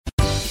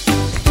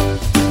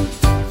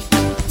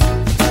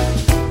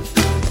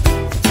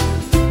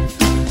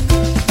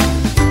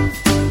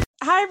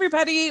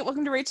everybody.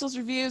 Welcome to Rachel's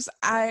Reviews.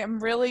 I am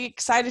really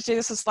excited today.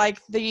 This is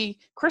like the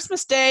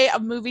Christmas day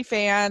of movie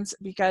fans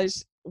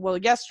because, well,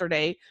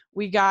 yesterday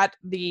we got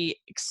the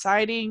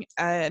exciting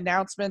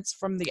announcements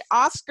from the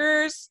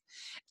Oscars,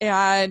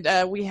 and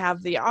we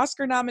have the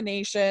Oscar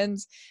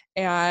nominations,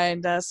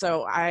 and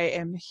so I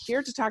am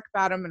here to talk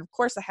about them. And of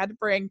course, I had to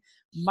bring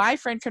my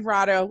friend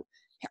Conrado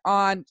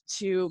on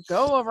to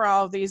go over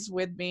all of these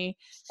with me,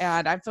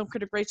 and I'm film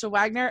critic Rachel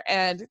Wagner.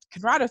 And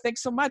Conrado,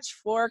 thanks so much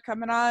for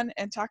coming on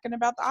and talking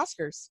about the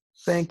Oscars.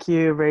 Thank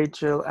you,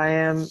 Rachel. I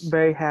am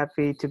very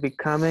happy to be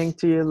coming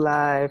to you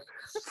live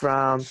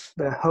from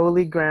the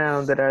holy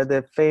ground that are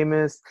the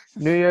famous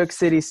New York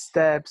City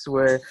steps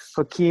where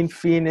Joaquin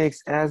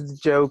Phoenix as the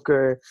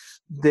Joker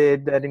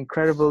did that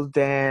incredible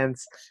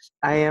dance.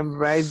 I am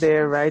right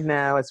there right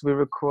now as we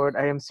record.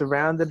 I am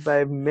surrounded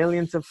by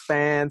millions of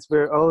fans.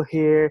 We're all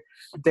here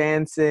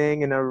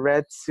dancing in our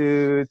red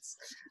suits,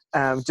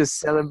 just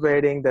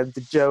celebrating that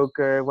the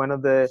Joker, one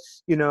of the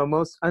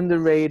most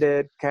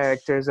underrated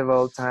characters of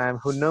all time,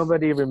 who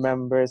nobody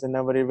remembers and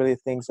nobody really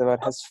thinks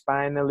about, has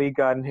finally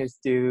gotten his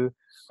due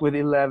with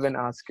 11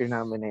 Oscar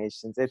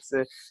nominations. It's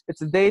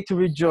a day to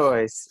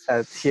rejoice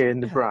here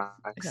in the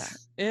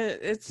Bronx. Yeah,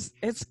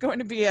 it's going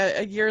to be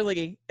a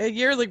yearly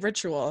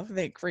ritual, I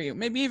think, for you.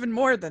 Maybe even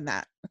more than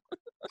that.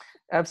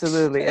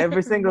 Absolutely,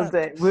 every single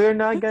day. We're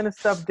not gonna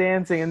stop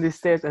dancing in these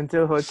stairs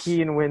until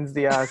Joaquin wins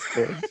the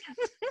Oscar.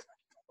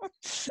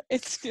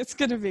 It's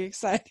going to be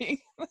exciting.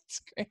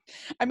 That's great.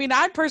 I mean,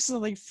 I'm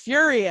personally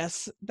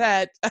furious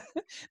that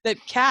that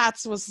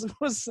Cats was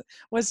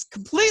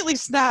completely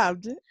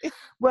snubbed.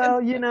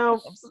 Well,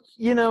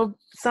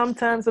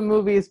 sometimes a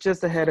movie is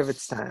just ahead of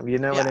its time. You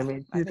know what I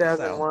mean?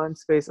 2001,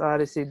 Space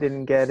Odyssey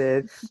didn't get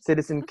it.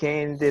 Citizen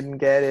Kane didn't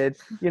get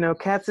it.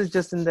 Cats is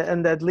just in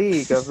that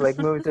league of like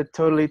movies that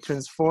totally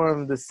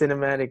transform the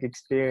cinematic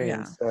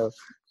experience. Yeah.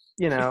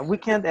 So, we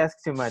can't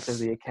ask too much of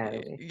the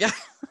Academy. Yeah.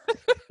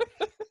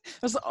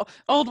 Those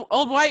old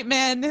white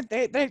men,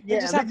 they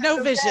just have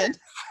no vision.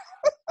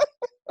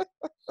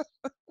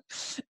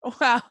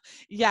 Well,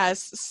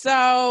 yes.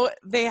 So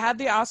they had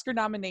the Oscar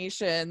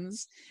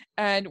nominations,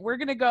 and we're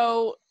going to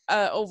go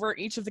over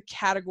each of the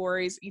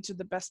categories, each of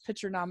the Best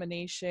Picture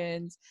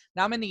nominees.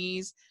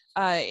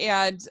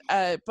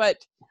 But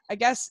I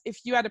guess if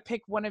you had to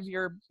pick one of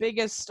your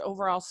biggest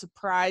overall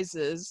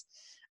surprises,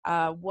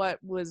 what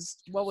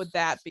would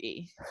that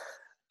be?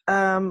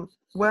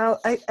 Well,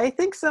 I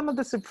think some of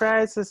the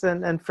surprises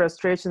and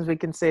frustrations we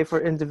can say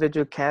for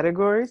individual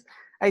categories.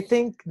 I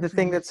think the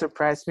thing that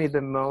surprised me the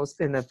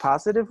most in a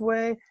positive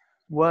way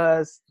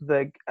was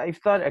I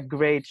thought a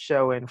great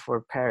showing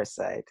for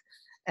Parasite,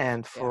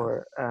 and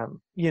for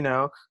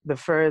the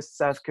first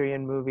South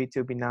Korean movie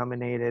to be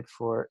nominated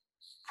for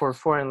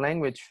foreign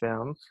language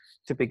film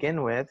to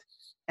begin with,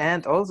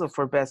 and also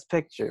for Best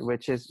Picture,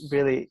 which is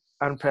really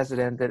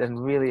unprecedented and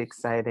really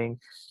exciting.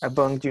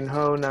 Bong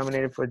Joon-ho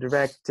nominated for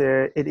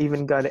director. It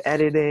even got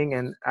editing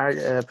and art,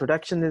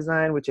 production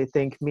design, which I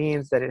think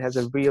means that it has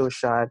a real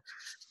shot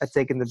at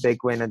taking the big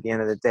win at the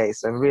end of the day.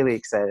 So I'm really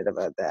excited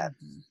about that.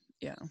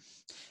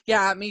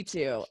 Yeah, me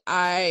too.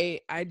 I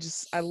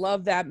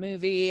love that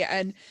movie,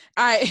 and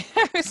I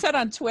said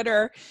on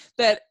Twitter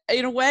that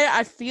in a way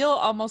I feel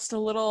almost a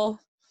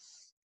little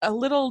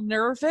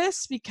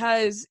nervous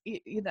because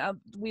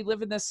we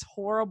live in this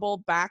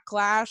horrible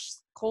backlash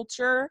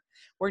culture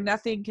where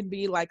nothing can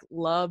be like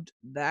loved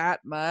that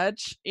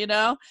much,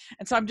 and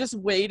so I'm just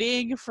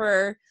waiting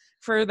for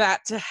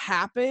that to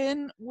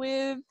happen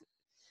with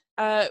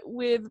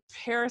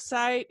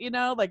Parasite,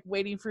 like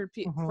waiting for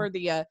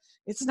the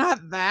it's not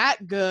that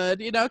good,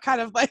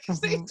 kind of like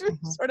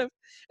sort of,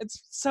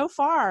 it's so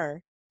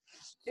far.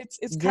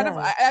 It's kind of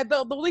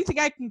the only thing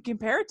I can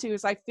compare it to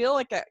is I feel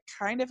like it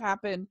kind of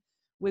happened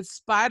with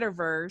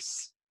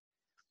Spider-Verse.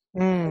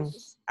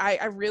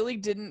 I really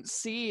didn't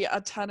see a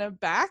ton of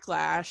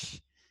backlash,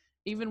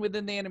 even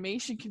within the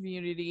animation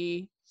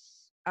community,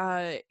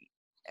 that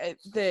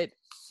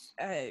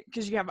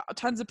because you have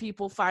tons of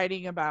people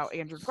fighting about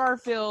Andrew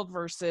Garfield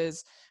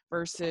versus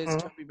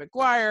Tobey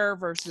Maguire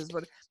versus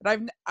but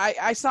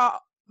I saw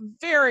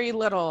very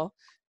little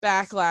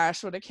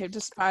backlash when it came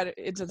to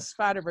Into the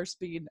Spider-Verse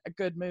being a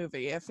good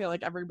movie. I feel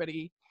like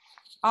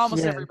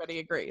almost everybody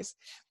agrees.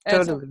 And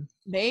totally. So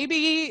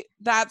maybe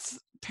that's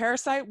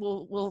Parasite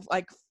will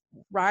like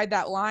ride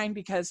that line,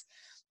 because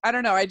I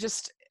don't know,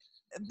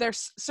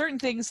 there's certain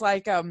things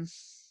like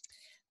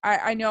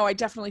I know I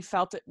definitely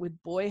felt it with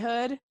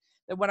Boyhood,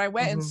 that when I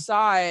went and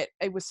saw it,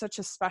 it was such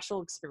a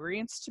special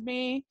experience to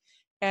me,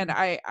 and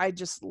I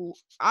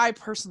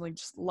personally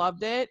just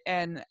loved it,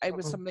 and it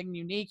was something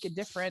unique and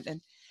different,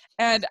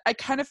 and I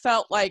kind of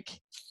felt like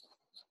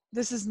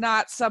this is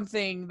not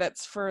something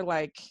that's for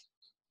like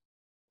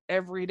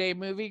everyday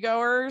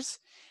moviegoers.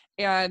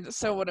 And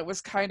so when it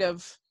was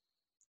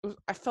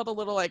I felt a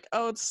little like,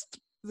 oh, it's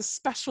the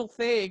special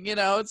thing,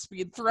 it's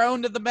being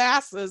thrown to the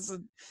masses,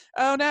 and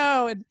oh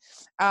no,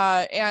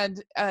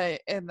 and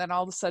then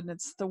all of a sudden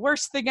it's the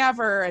worst thing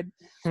ever,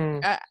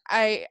 and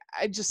I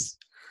just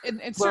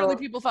and certainly Well,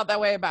 people felt that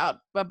way about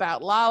La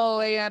La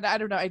Land. I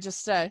don't know. I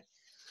just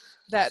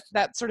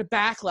that sort of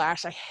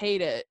backlash. I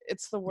hate it.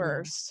 It's the yeah.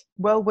 worst.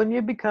 Well, when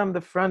you become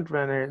the front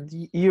runner,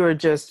 you are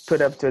just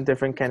put up to a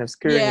different kind of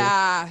scrutiny.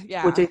 Yeah,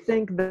 Which yeah, I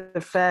think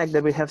the fact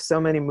that we have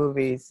so many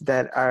movies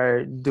that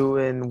are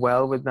doing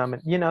well with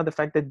the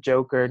fact that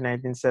Joker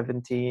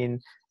 1917,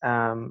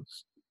 um,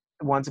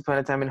 Once Upon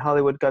a Time in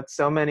Hollywood got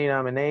so many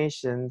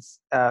nominations,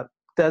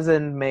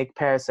 doesn't make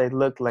Parasite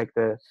look like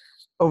the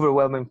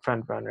overwhelming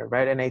frontrunner,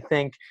 right? And I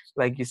think,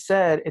 like you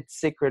said, its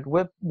secret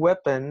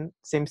weapon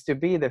seems to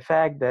be the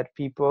fact that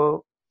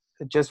people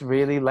just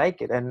really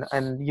like it, and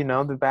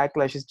the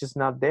backlash is just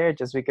not there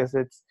just because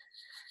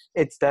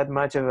it's that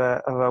much of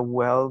a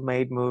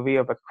well-made movie,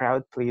 of a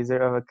crowd pleaser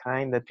of a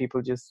kind that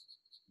people just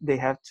they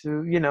have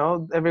to,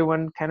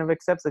 everyone kind of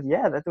accepts that,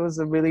 yeah, that was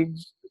a really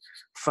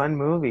fun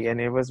movie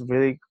and it was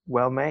really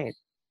well made.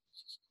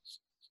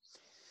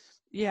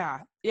 yeah,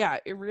 yeah.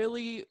 It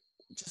really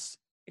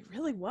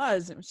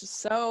was. It's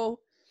just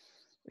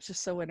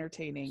so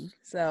entertaining.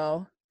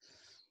 So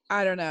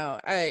I don't know.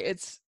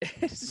 It's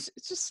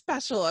just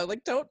special. I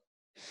like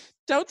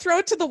don't throw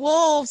it to the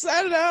wolves.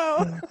 I don't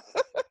know,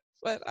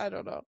 but I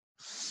don't know.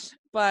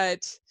 But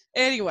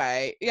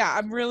anyway, yeah,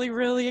 I'm really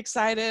really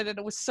excited, and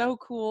it was so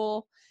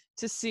cool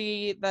to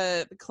see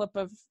the clip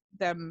of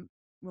them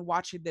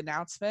watching the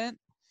announcement.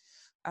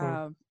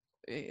 Um,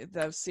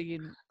 the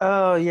scene.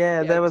 Oh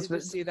yeah, Yeah, that was did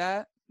you see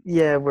that?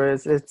 yeah.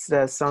 Whereas it's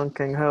Song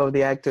Kang Ho,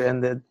 the actor,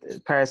 and the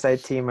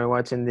Parasite team are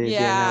watching the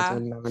Yeah,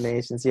 announcement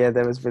nominations. Yeah,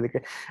 that was really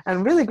great,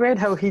 and really great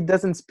how he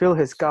doesn't spill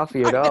his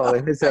coffee at I all know,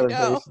 in his I know.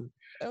 celebration.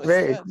 That was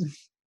Very, good.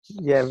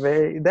 yeah,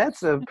 very.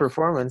 That's a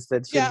performance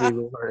that should Yeah, be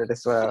rewarded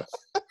as well.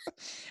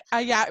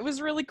 yeah, it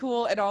was really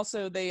cool, and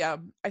also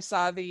I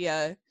saw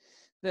the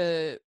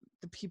the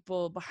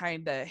people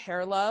behind the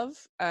Hair Love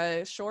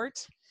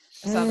short.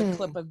 I saw the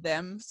clip Mm, of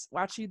them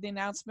watching the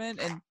announcement,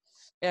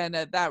 and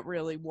that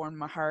really warmed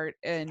my heart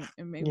and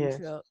it made me yeah.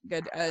 feel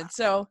good. And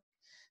so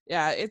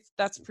yeah,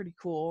 that's pretty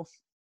cool.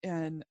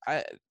 And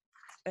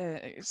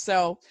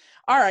so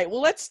all right,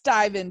 well let's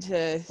dive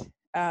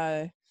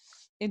uh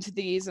into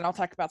these, and I'll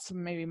talk about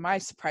some maybe my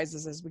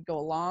surprises as we go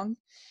along,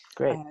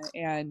 Great.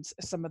 and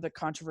some of the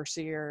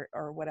controversy or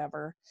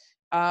whatever.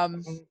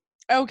 Um, Mhm.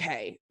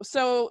 okay,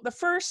 so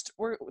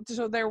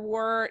there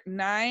were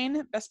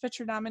 9 Best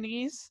Picture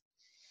nominees,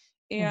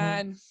 Mhm.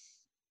 and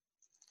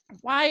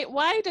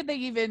why did they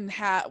even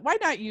have? Why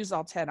not use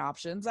all 10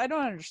 options? I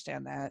don't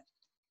understand that.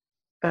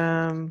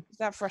 Um, Is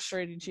that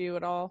frustrating to you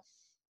at all?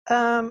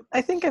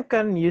 I think I've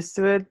gotten used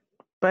to it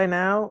by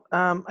now.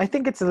 I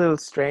think it's a little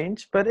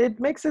strange, but it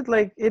makes it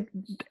like it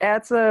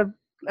adds a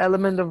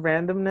element of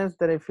randomness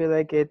that I feel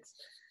like it's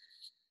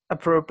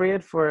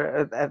appropriate for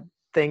a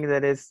thing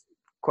that is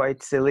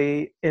quite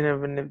silly in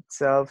of in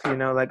itself.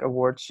 Like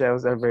award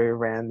shows are very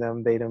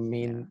random; they don't Yeah,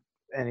 mean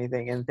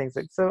anything and things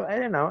like. So I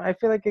don't know. I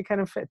feel like it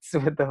kind of fits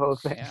with the whole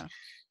thing. yeah.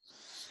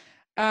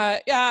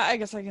 Yeah, I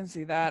guess I can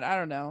see that. I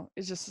don't know.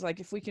 It's just like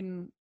if we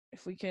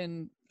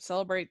can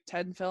celebrate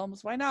 10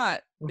 films, why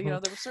not? Hmm. There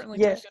were certainly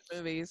 10 Yeah. good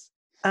movies.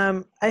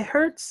 I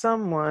heard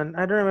someone,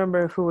 I don't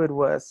remember who it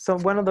was, so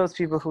one of those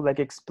people who like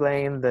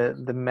explain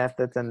the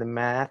methods and the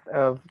math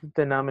of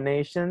the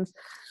nominations,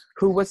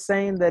 who was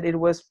saying that it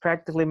was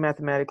practically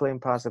mathematically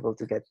impossible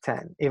to get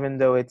 10, even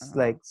though it's Uh,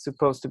 like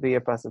supposed to be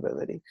a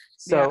possibility.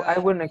 So I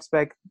yeah. wouldn't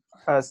expect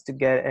us to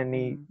get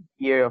any Mm,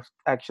 year of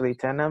actually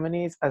 10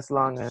 nominees as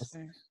long as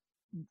interesting.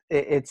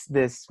 it's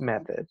this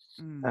method.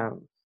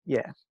 Mm.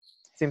 Yeah.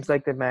 Seems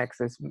like the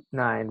max is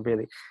 9,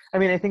 really. I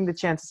mean, I think the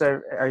chances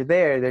are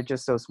there. They're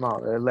just so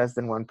small. They're less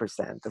than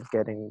 1% of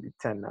getting the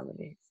 10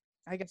 nominees.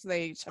 I guess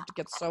they just have to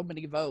get so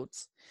many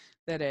votes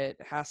that it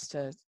has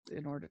to,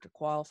 in order to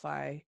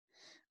qualify,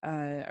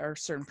 or a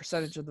certain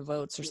percentage of the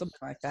votes or something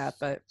like that.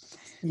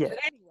 Yeah. But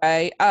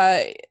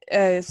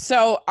anyway,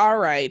 so all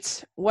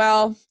right.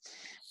 Well,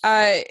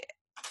 uh,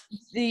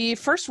 the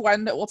first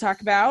one that we'll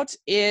talk about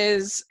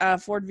is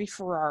Ford v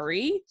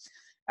Ferrari.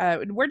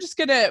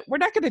 We're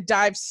not gonna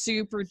dive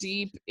super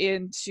deep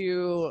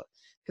into,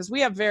 because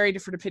we have very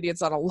different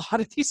opinions on a lot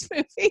of these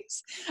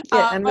movies.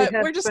 Yeah, and we But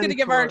have we're just gonna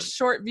give our 24.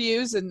 short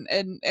views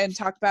and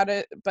talk about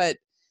it. But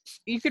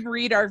you can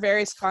read our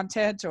various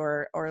content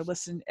or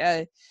listen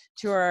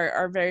to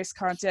our various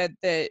content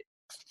that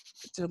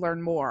to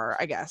learn more,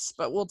 I guess.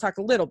 But we'll talk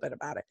a little bit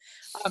about it.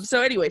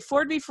 So anyway,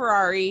 Ford v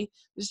Ferrari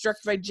was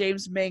directed by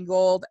James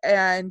Mangold,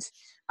 and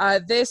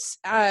this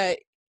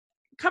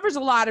covers a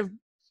lot of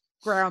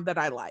ground that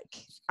I like.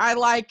 I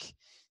like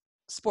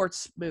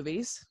sports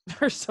movies.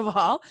 First of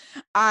all,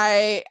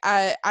 I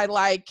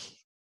like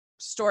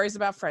stories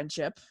about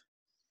friendship,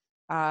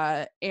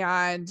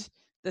 and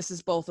this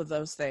is both of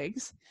those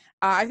things.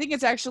 I think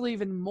it's actually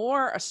even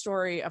more a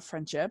story of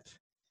friendship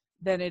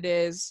than it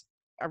is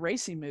a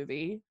racing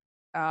movie.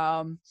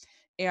 Um,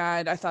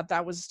 and I thought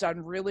that was done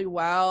really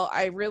well.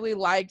 I really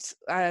liked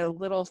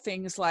little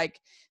things like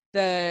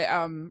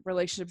the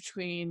relationship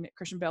between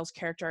Christian Bale's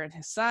character and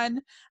his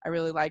son. I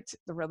really liked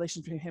the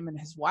relationship between him and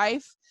his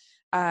wife.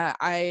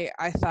 I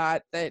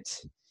thought that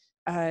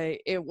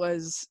it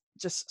was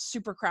just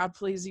super crowd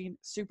pleasing,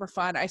 super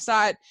fun. I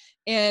saw it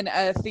in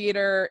a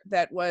theater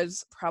that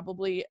was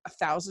probably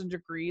 1,000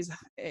 degrees.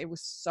 It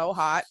was so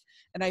hot,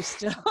 and I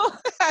still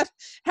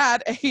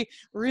had a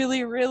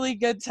really, really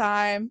good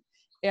time.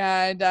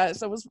 And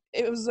so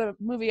it was a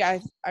movie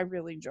I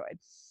really enjoyed.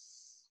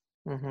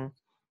 Mm-hmm.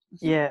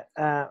 Yeah,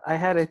 I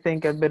had, I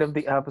think, a bit of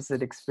the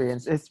opposite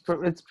experience. It's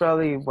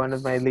probably one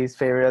of my least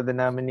favorite of the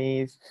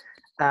nominees.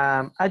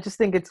 I just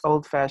think it's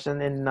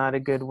old-fashioned in not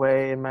a good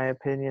way, in my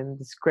opinion.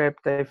 The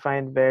script I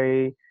find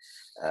very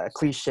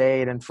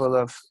cliched and full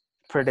of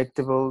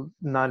predictable,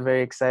 not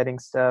very exciting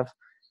stuff.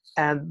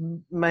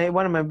 And my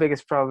one of my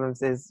biggest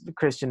problems is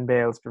Christian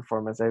Bale's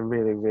performance. I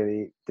really,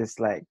 really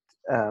disliked.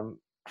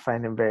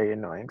 Find him very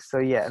annoying. So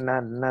yeah,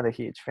 not a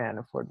huge fan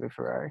of Ford v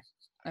Ferrari.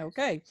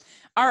 Okay.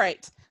 All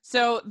right.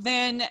 So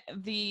then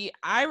The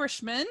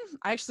Irishman,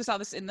 I actually saw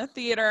this in the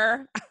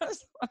theater.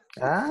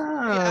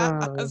 Yeah,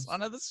 I Ah. was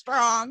one of the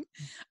strong.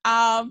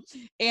 Um,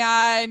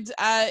 and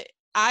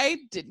I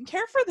didn't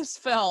care for this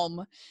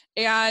film.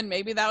 And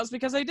maybe that was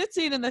because I did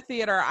see it in the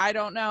theater. I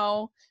don't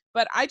know.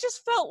 But I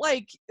just felt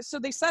like, so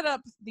they set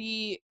up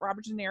the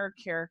Robert De Niro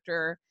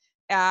character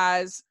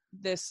as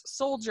this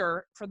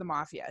soldier for the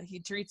mafia. He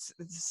treats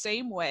it the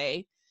same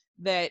way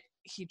that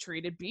he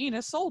treated being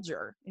a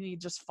soldier, and he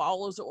just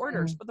follows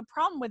orders. But the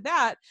problem with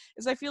that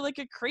is I feel like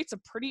it creates a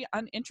pretty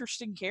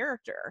uninteresting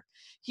character.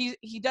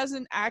 He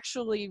doesn't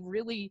actually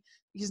really,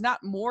 he's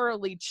not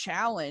morally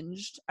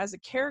challenged as a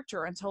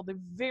character until the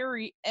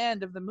very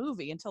end of the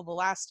movie, until the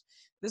last,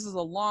 this is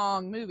a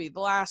long movie, the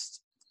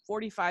last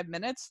 45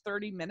 minutes,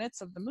 30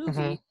 minutes of the Mm-hmm.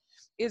 movie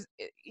is,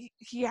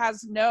 he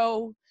has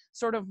no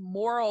sort of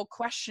moral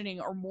questioning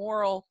or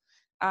moral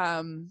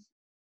um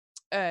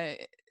uh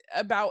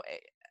about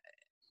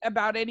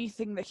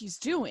anything that he's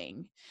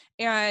doing.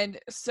 And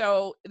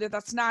so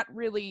that's not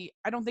really,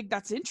 I don't think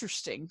that's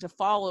interesting to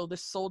follow the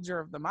soldier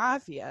of the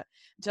mafia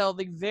until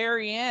the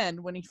very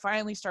end, when he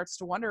finally starts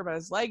to wonder about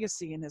his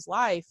legacy and his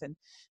life and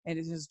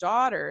his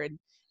daughter,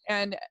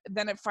 and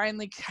then it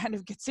finally kind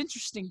of gets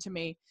interesting to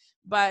me.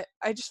 But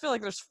I just feel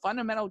like there's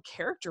fundamental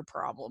character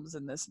problems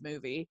in this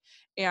movie,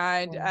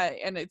 and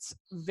it's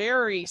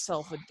very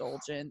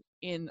self-indulgent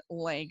in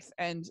length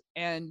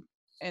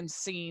and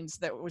scenes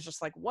that was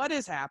just like, what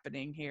is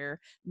happening here?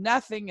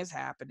 Nothing is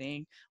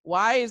happening.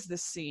 Why is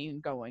this scene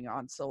going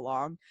on so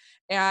long?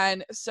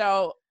 And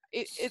so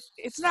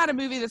it's not a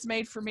movie that's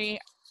made for me.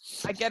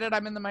 I get it,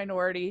 I'm in the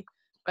minority,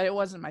 but it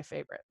wasn't my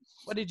favorite.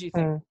 What did you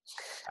think?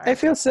 I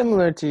feel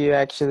similar to you,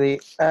 actually.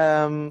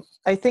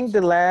 I think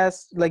the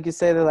last, like you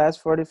say, the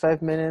last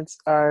 45 minutes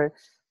are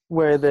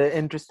where the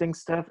interesting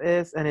stuff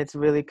is, and it's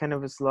really kind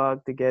of a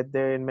slog to get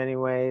there in many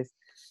ways.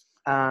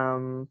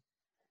 Um,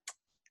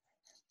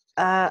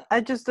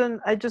 I just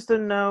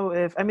don't know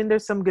if, I mean,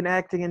 there's some good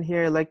acting in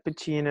here, like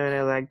Pacino, and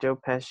I like Joe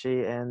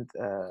Pesci, and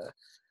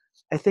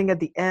I think at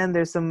the end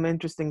there's some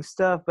interesting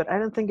stuff, but I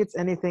don't think it's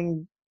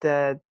anything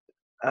that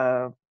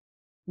uh,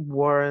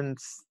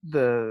 warrants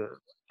the,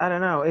 I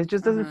don't know, it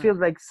just doesn't feel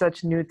like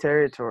such new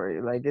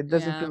territory. Like, it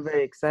doesn't Yeah. feel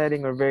very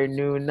exciting or very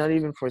new, not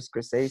even for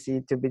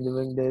Scorsese to be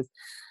doing this.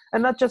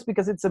 And not just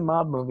because it's a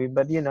mob movie,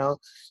 but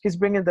he's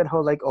bringing that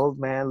whole like old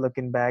man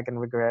looking back and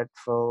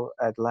regretful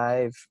at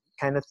life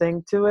kind of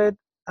thing to it.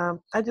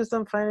 I just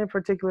don't find it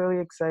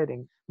particularly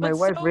exciting. My What's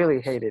wife so,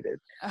 really hated it.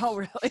 oh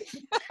really?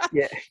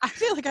 Yeah, I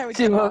feel like I would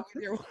she get along won't.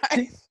 with your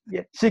She, wife.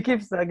 yeah, she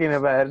keeps talking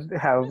about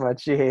how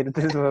much she hated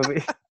this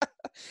movie.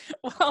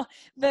 Well,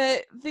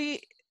 the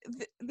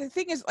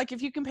thing is, like,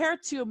 if you compare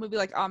it to a movie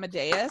like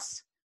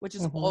Amadeus, which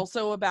is Hmm.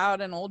 also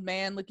about an old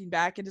man looking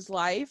back at his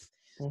life,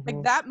 like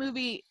Hmm. that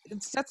movie,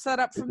 it sets that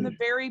up from the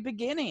very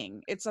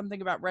beginning. It's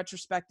something about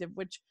retrospective,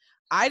 which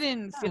I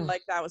didn't feel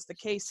like that was the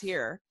case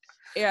here.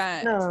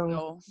 And No,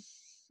 so,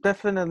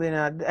 definitely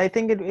not. I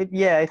think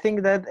yeah, I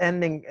think that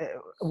ending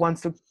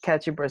wants to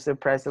catch you by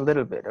surprise a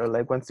little bit, or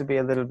like wants to be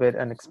a little bit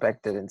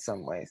unexpected in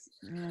some ways.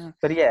 yeah.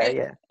 But yeah, It,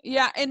 yeah.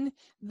 yeah, and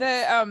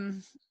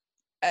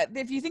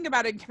if you think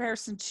about it in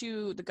comparison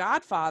to The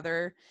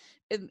Godfather,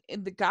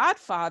 in The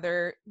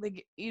Godfather,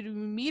 like, you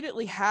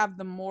immediately have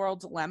the moral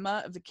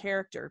dilemma of the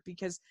character,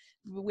 because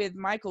with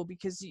Michael,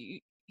 because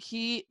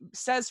he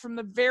says from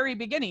the very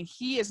beginning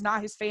he is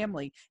not his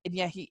family, and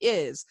yet he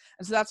is,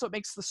 and so that's what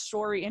makes the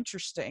story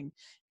interesting.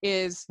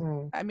 Is,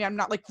 Mm. I mean, I'm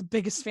not like the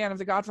biggest fan of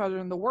The Godfather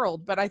in the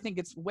world, but I think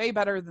it's way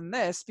better than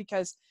this,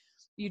 because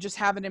you just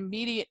have an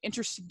immediate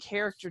interesting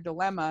character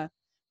dilemma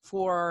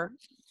for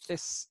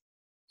this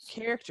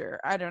character.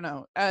 I don't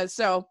know.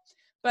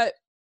 But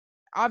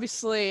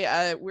obviously,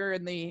 we're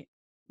in the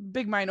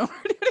big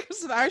minority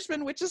of The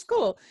Irishman, which is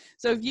cool.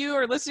 So if you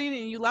are listening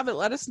and you love it,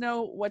 let us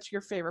know what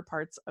your favorite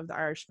parts of The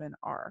Irishman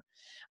are.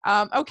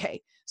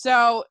 Okay,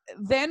 so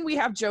then we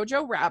have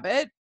Jojo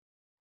Rabbit.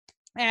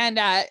 And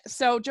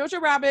so Jojo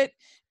Rabbit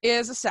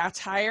is a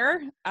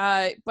satire,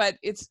 but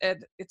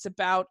it's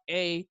about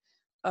a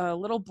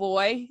little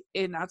boy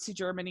in Nazi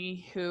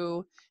Germany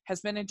who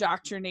has been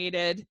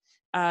indoctrinated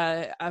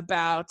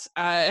about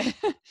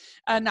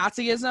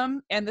Nazism,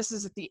 and this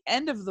is at the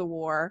end of the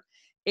war.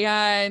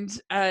 And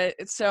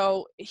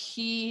so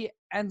he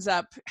ends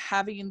up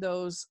having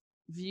those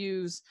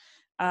views.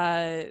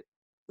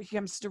 He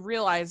comes to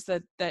realize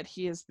that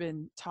he has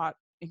been taught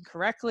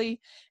incorrectly,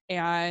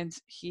 and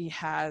he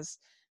has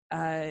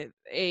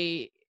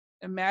a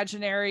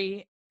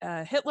imaginary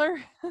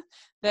Hitler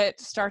that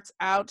starts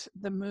out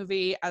the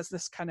movie as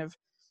this kind of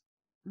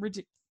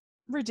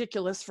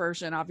ridiculous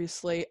version,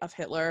 obviously, of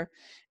Hitler.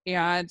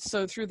 And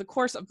so through the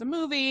course of the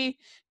movie,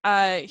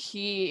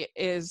 he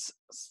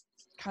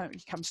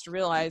comes to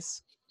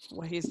realize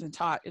what he's been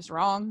taught is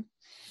wrong.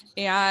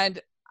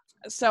 And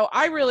so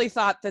I really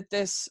thought that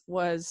this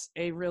was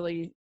a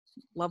really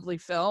lovely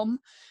film.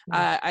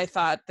 I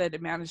thought that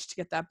it managed to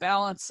get that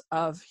balance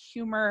of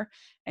humor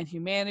and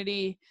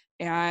humanity.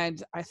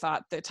 And I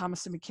thought that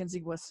Thomasin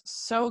McKenzie was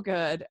so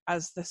good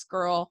as this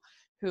girl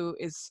who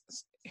is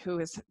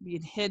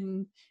being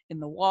hidden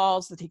in the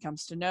walls that he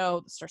comes to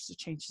know, that starts to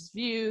change his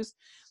views.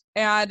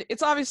 And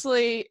it's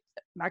obviously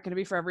not going to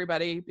be for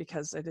everybody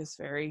because it is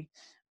very,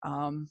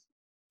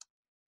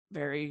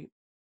 very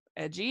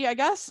edgy, I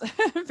guess,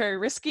 very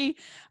risky.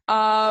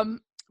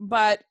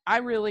 But I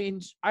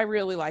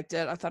really liked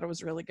it. I thought it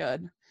was really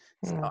good.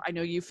 So I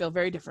know you feel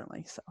very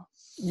differently. So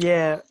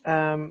yeah,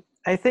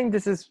 I think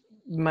this is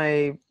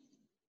my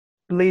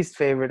least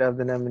favorite of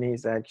the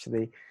nominees,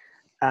 actually.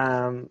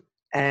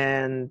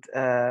 And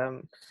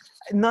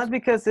not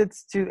because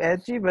it's too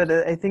edgy, but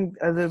I think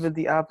a little bit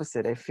the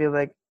opposite. I feel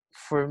like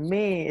for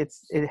me, it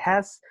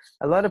has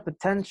a lot of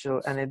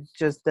potential, and it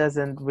just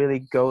doesn't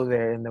really go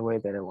there in the way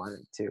that I want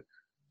it to.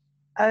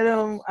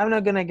 I'm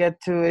not gonna get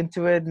too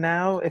into it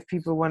now. If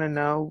people want to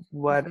know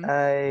what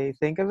I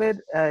think of it,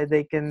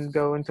 they can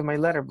go into my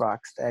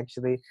letterbox.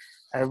 Actually,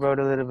 I wrote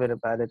a little bit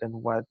about it and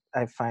what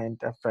I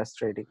find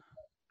frustrating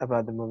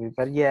about the movie.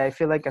 But yeah, I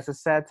feel like as a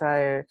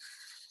satire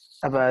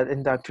about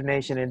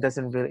indoctrination, it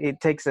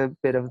takes a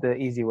bit of the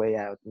easy way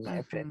out, in my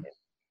opinion.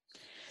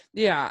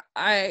 Yeah,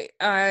 I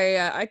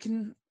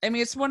mean,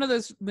 it's one of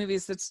those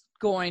movies that's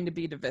going to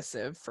be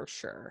divisive for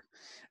sure.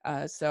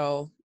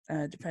 So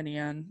depending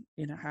on,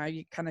 how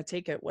you kind of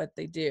take it, what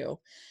they do.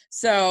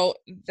 So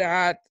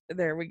there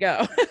we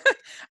go.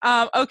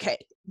 Okay,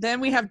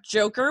 then we have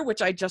Joker,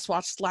 which I just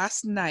watched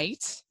last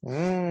night.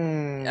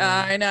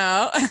 I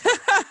know.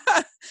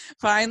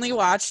 Finally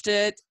watched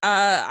it.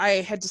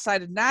 I had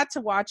decided not to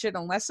watch it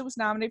unless it was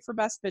nominated for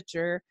Best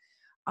Picture,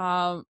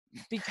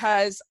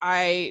 because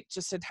I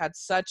just had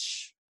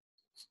such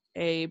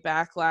a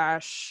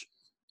backlash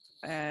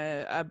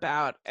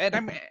about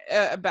Shazam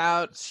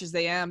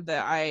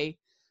that I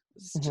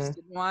just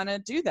didn't want to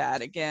do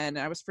that again.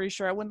 I was pretty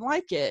sure I wouldn't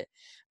like it.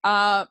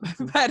 But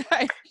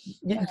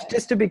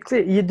just to be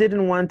clear, you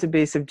didn't want to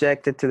be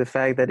subjected to the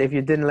fact that if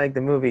you didn't like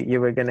the movie, you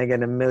were going to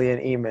get a million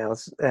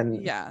emails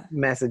and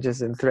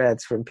messages and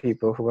threads from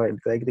people who are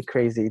like the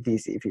crazy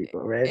DC people,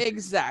 right?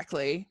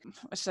 Exactly.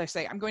 What should I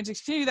say? I'm going to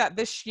continue that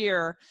this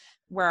year,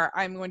 where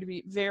I'm going to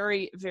be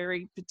very,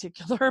 very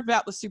particular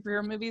about the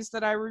superhero movies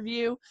that I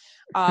review,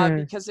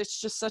 because it's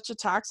just such a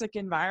toxic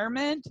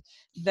environment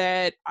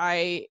that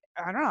I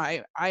don't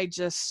know. I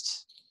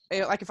just,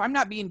 like, if I'm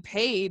not being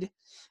paid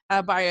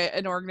by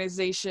an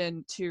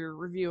organization to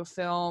review a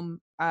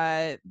film,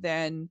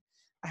 then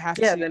I have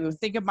to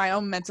think of my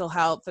own mental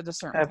health at a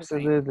certain point.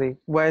 Absolutely.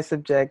 Why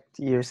subject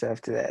yourself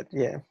to that?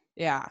 Yeah.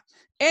 Yeah.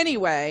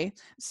 Anyway,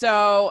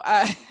 so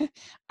the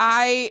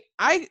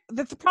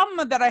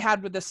problem that I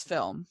had with this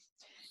film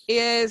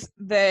is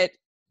that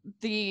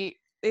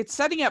it's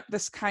setting up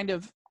this kind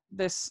of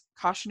this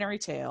cautionary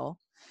tale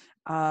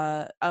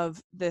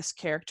of this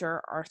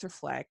character, Arthur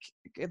Fleck,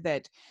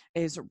 that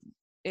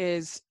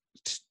she's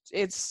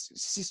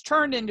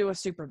turned into a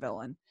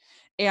supervillain.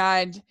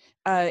 And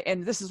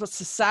this is what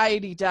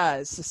society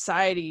does.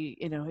 Society,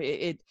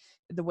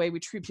 the way we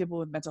treat people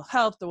with mental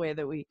health, the way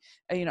that we,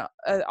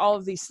 all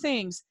of these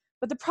things.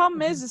 But the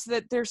problem is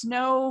that there's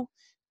no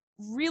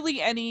really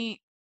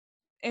any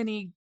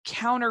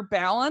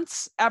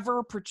counterbalance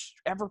ever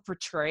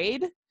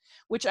portrayed,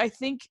 which I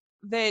think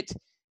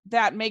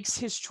that makes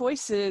his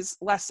choices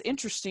less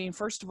interesting,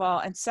 first of all,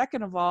 and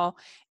second of all,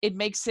 it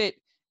makes it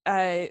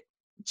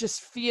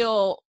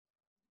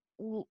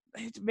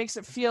makes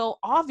it feel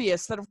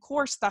obvious that of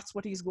course that's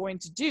what he's going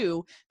to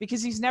do,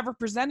 because he's never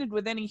presented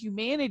with any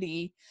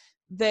humanity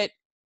that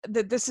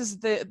this is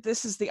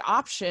the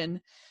option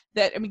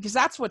that, I mean, because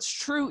that's what's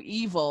true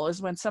evil,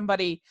 is when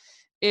somebody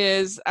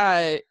is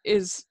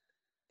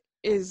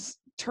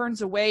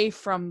turns away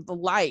from the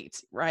light,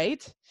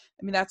 right?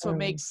 I mean, that's what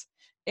makes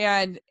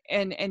and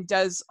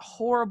does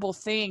horrible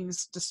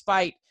things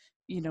despite,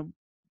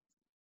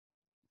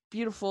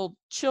 beautiful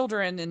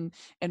children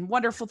and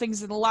wonderful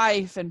things in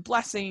life and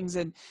blessings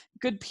and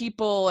good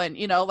people, and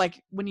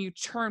like when you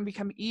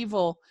become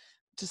evil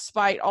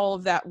despite all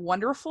of that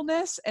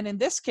wonderfulness. And in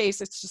this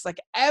case, it's just like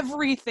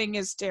everything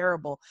is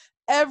terrible,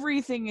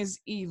 everything is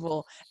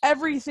evil,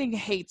 everything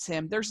hates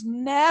him. There's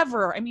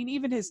never, I mean,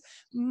 even his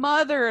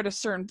mother at a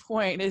certain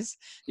point is,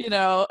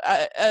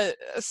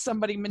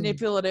 somebody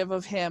manipulative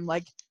of him,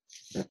 like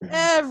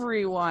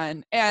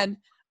everyone. And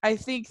I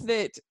think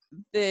that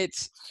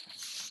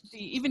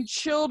even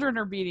children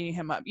are beating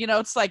him up.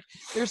 It's like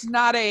there's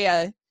not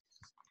a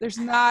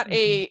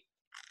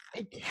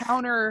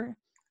counter.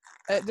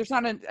 There's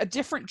not a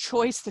different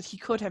choice that he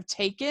could have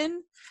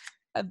taken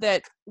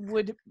that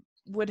would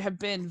have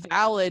been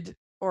valid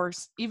or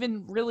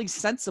even really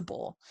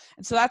sensible.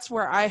 And so that's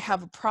where I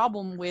have a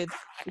problem with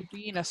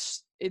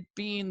it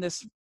being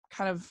this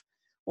kind of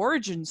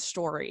origin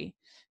story,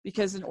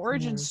 because an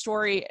origin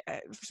story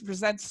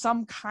presents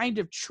some kind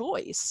of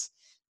choice,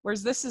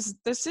 whereas this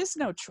is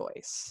no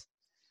choice.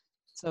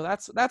 So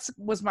that's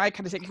was my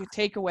kind of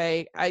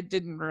takeaway. I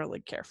didn't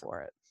really care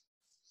for it.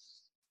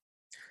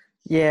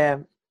 Yeah.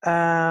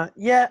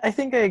 I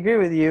think I agree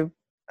with you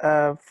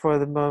for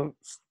the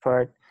most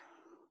part.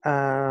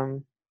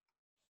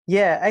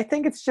 I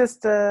think it's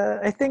just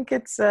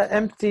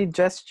empty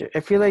gesture. I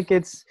feel like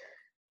it's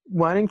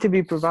wanting to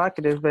be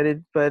provocative, but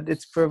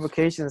its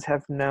provocations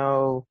have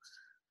no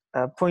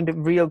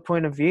real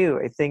point of view.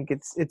 I think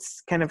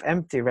it's kind of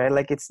empty, right?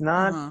 Like it's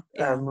not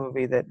a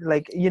movie that,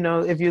 like,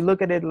 if you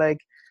look at it, like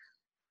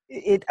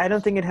I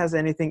don't think it has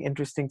anything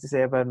interesting to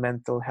say about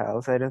mental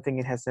health. I don't think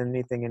it has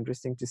anything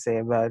interesting to say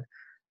about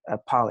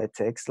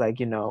politics,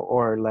 like,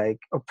 or like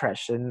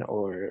oppression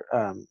or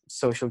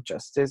social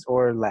justice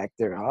or lack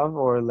thereof,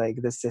 or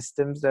like the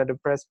systems that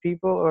oppress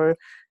people or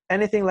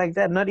anything like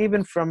that, not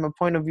even from a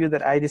point of view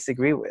that I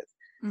disagree with.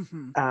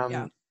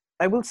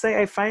 I will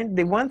say I find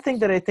the one thing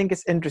that I think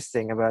is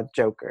interesting about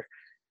Joker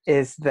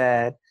is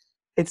that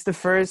it's the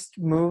first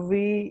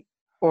movie,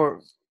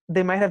 or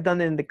they might have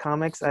done it in the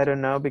comics, I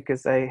don't know,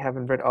 because I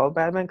haven't read all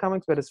Batman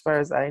comics, but as far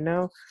as I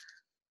know,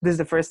 this is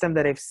the first time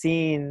that I've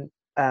seen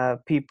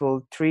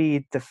people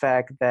treat the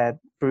fact that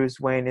Bruce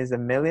Wayne is a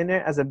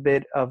millionaire as a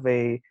bit of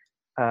a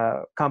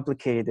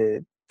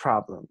complicated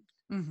problem.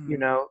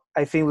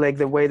 I feel like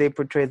the way they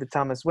portray the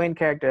Thomas Wayne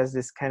character as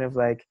this kind of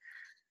like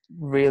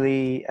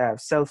really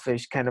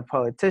selfish kind of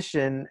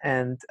politician,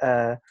 and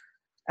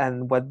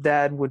what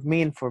that would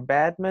mean for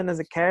Batman as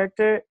a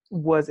character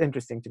was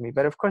interesting to me.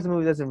 But of course, the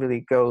movie doesn't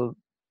really go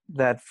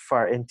that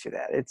far into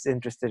that. It's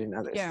interested in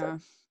other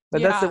stuff.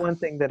 But that's the one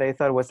thing that I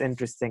thought was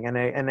interesting,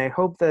 and I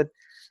hope that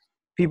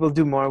people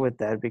do more with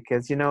that,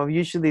 because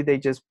usually they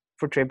just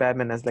portray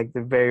Batman as like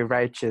the very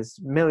righteous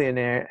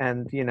millionaire,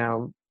 and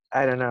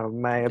I don't know,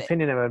 my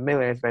opinion about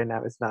millionaires right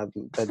now is not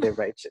that they're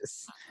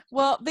righteous.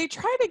 Well, they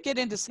try to get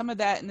into some of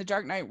that in The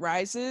Dark Knight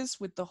Rises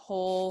with the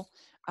whole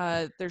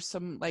there's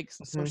some like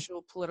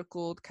social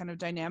political kind of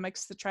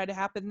dynamics that try to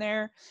happen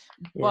there,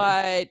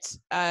 but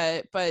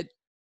but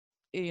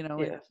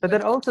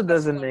that also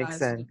doesn't make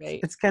sense.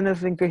 It's kind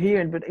of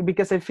incoherent, but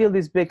because I feel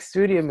these big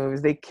studio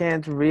movies, they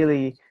can't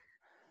really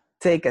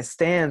take a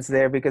stance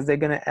there, because they're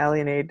going to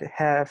alienate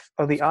half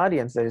of the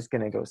audience that is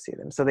going to go see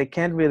them. So they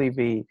can't really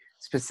be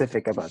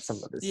specific about some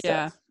of this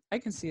stuff. I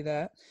can see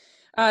that.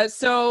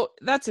 So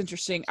that's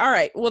interesting. All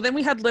right. Well, then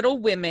we had Little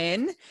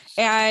Women,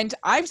 and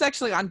I was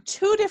actually on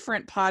 2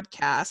 different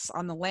podcasts,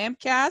 on the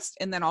Lambcast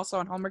and then also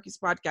on Hallmarkies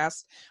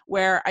podcast,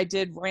 where I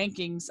did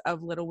rankings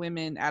of Little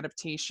Women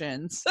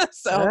adaptations.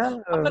 So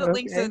I'll put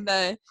links in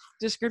the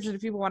description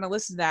if people want to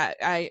listen to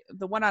that.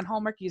 The one on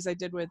Hallmarkies I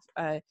did with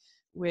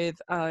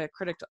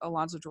critic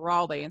Alonso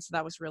Duralde, and so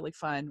that was really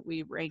fun.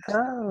 We ranked.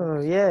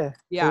 Oh yeah,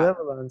 I love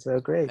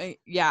Alonso. Great.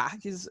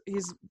 He's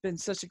been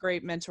such a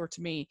great mentor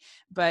to me.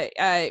 But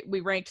we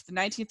ranked the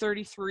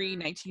 1933,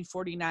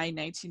 1949,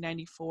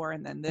 1994,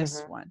 and then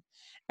this one.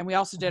 And we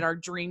also did our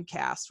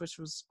Dreamcast, which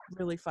was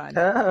really fun.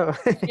 Oh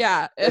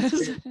yeah,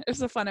 it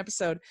was a fun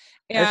episode.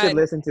 And I should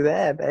listen to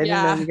that. I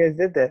didn't know you guys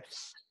did that.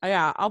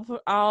 Yeah,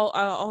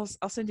 I'll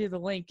send you the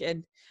link.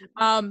 And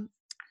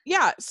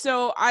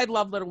so I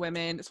love Little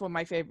Women. It's one of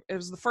my favorite. It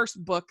was the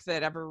first book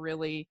that ever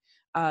really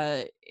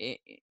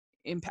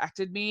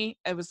impacted me.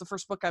 It was the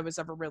first book I was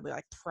ever really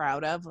like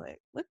proud of. Like,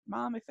 look,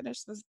 Mom, I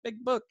finished this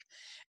big book.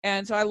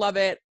 And so I love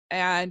it.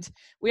 And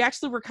we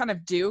actually were kind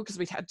of due, because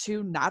we had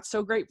 2 not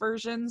so great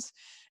versions,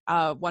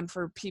 one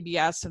for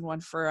PBS and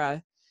one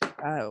for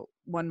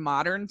one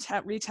modern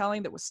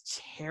retelling that was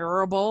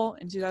terrible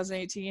in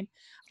 2018.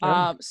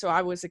 So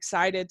I was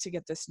excited to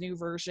get this new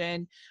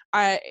version.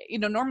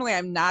 Normally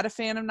I'm not a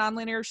fan of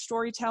nonlinear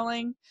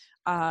storytelling,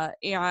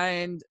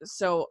 and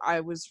so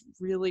I was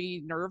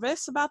really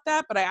nervous about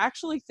that, but I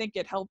actually think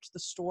it helped the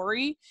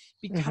story,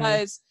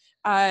 because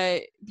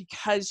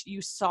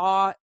you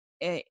saw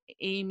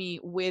Amy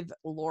with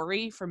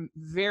Laurie from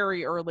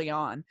very early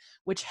on,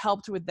 which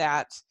helped with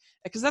that,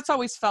 because that's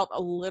always felt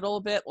a little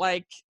bit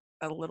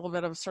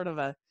of sort of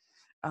a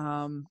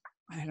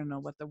I don't know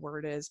what the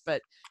word is,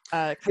 but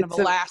kind of a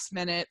last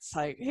minute, it's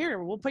like,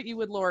 here, we'll put you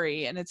with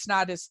Laurie, and it's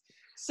not as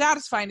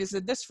satisfying as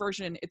in this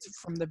version. It's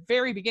from the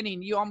very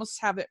beginning. You almost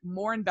have it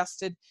more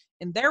invested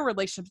in their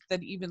relationship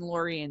than even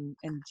Laurie and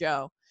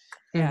Joe.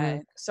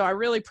 And so I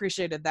really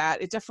appreciated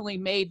that. It definitely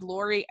made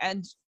Laurie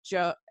and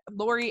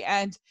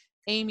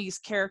Amy's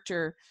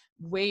character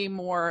way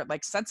more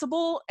like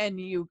sensible, and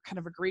you kind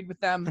of agreed with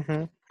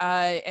them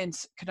and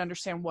could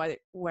understand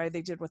why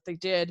they did what they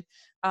did.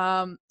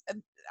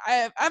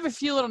 I have a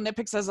few little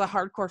nitpicks as a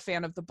hardcore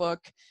fan of the book,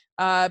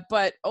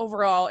 but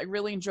overall, I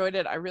really enjoyed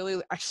it. I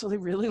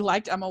really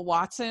liked Emma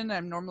Watson.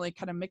 I'm normally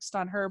kind of mixed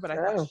on her, but I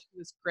thought Oh, she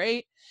was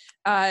great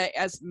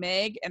as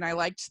Meg, and I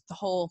liked the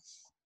whole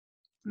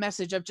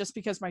message of just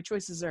because my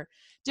choices are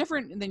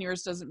different than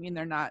yours doesn't mean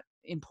they're not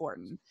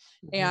important.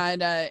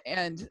 mhm.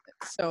 And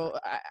so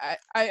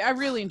I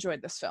really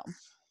enjoyed this film.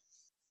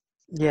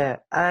 Yeah,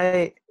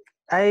 I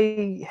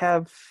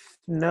have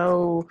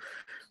no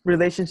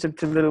relationship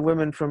to Little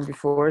Women from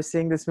before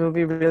seeing this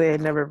movie. Really, I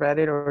had never read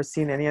it or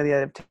seen any of the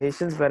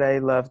adaptations, but I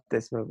loved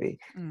this movie.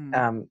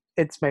 Mm.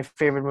 It's my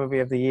favorite movie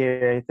of the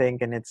year, I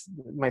think, and it's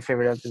my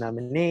favorite of the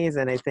nominees.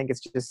 And I think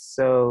it's just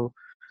so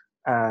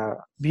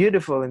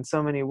beautiful in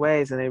so many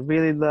ways. And I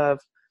really love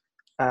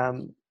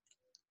um,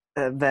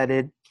 that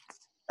it.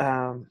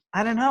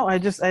 I don't know. I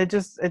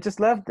just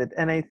loved it,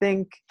 and I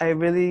think I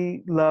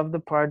really love the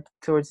part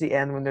towards the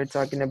end when they're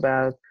talking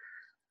about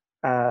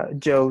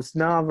Joe's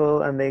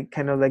novel, and they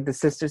kind of like the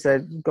sisters are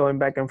going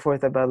back and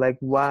forth about like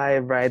why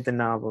write the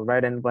novel,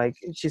 right? And like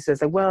she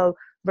says like, well,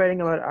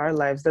 writing about our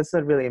lives, that's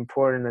not really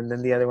important, and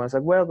then the other one's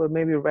like, well, but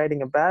maybe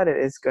writing about it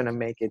is going to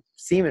make it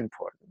seem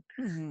important,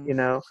 Mm-hmm. you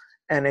know.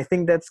 And I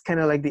think that's kind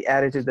of like the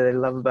attitude that I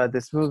love about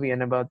this movie,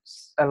 and about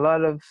a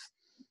lot of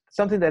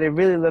something that I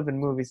really love in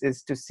movies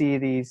is to see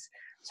these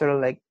sort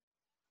of like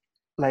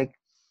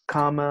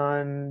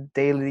common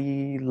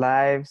daily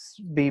lives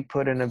be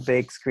put on a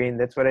big screen.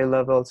 That's what I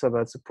love also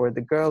about Support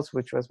the Girls,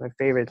 which was my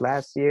favorite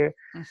last year.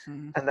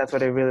 Mm-hmm. And that's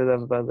what I really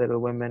love about Little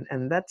Women.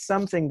 And that's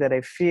something that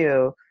I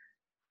feel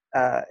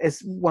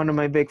is one of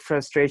my big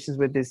frustrations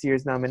with this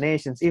year's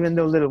nominations. Even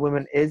though Little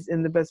Women is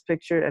in the Best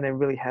Picture, and I'm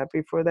really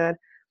happy for that,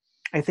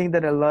 I think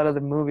that a lot of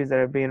the movies that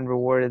are being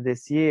rewarded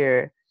this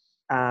year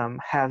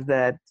have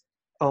that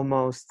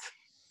almost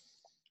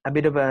a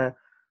bit of a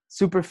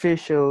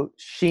superficial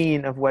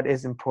sheen of what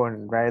is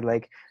important, right?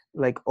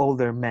 Like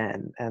older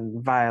men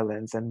and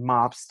violence and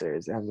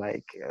mobsters and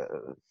like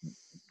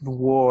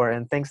war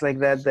and things like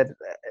that.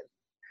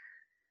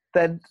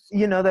 That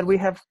you know that we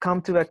have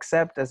come to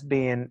accept as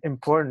being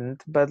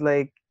important, but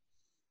like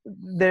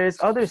there's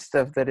other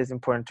stuff that is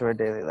important to our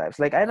daily lives.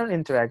 Like I don't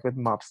interact with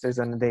mobsters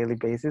on a daily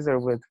basis or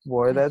with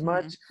war that Mm-hmm.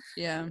 much,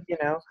 Yeah. you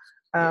know.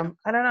 Yeah.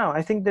 I don't know.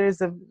 I think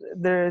there's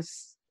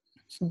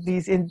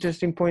these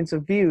interesting points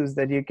of views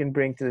that you can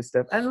bring to this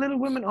stuff. And Little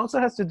Women also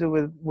has to do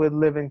with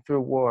living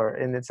through war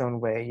in its own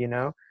way, you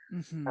know.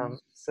 Mm-hmm.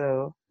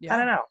 So I Yeah.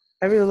 don't know.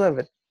 I really love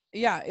it.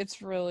 Yeah,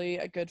 it's really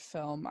a good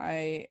film.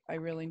 I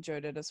really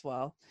enjoyed it as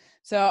well.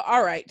 So,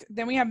 all right,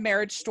 then we have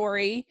Marriage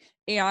Story,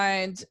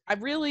 and I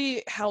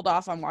really held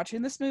off on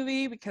watching this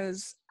movie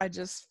because I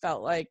just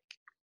felt like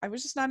I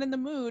was just not in the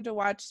mood to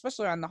watch,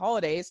 especially on the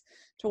holidays,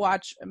 to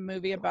watch a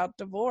movie about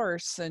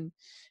divorce and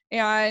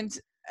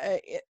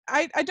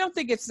I don't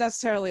think it's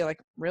necessarily like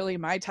really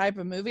my type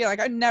of movie. Like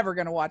I'm never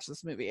gonna watch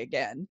this movie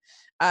again,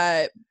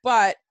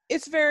 but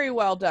it's very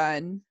well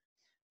done.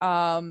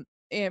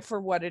 And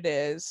for what it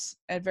is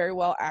and very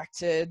well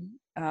acted,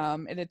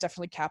 and it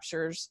definitely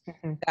captures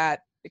Mhm.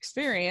 that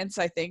experience,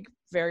 I think,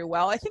 very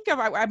well. I think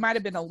I might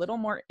have been a little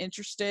more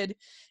interested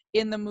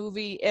in the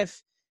movie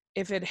if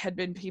it had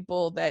been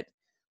people that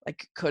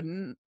like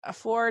couldn't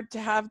afford to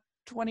have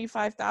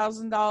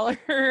 $25,000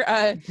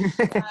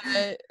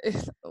 uh,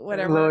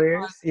 whatever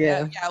Lawyers,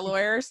 yeah. yeah,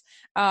 lawyers,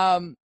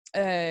 um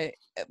uh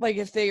like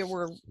if they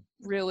were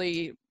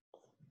really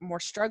more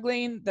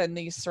struggling than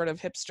these sort of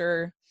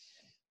hipster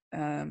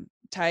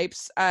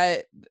types,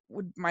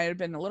 would might have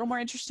been a little more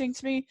interesting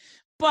to me.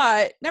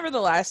 But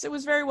nevertheless, it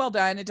was very well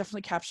done. It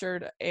definitely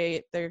captured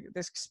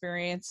this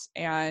experience,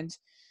 and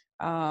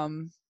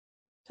um,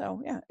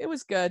 so yeah, it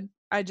was good.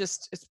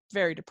 It's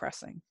very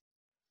depressing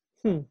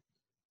Hmm.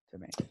 to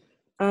me.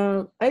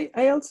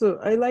 I also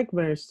I like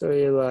Marriage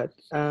Story a lot.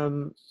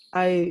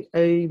 I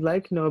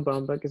like Noah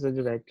Baumbach as a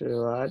director a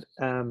lot.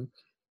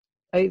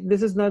 I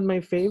this is not my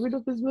favorite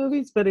of his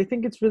movies, but I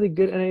think it's really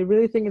good, and I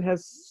really think it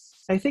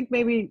has. I think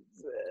maybe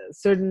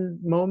certain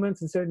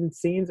moments and certain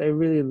scenes I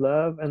really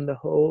love, and the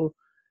whole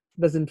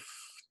doesn't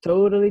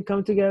totally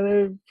come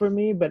together for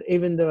me. But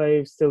even though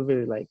I still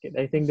really like it,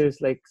 I think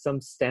there's like some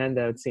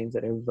standout scenes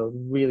that I felt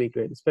really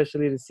great,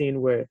 especially the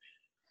scene where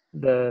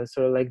the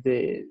sort of like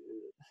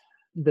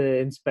the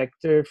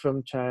inspector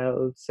from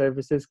child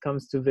services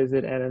comes to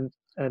visit Adam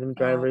Oh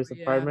Driver's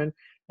yeah, apartment.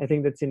 I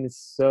think that scene is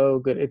so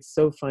good. It's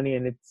so funny,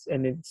 and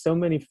it's so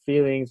many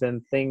feelings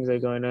and things are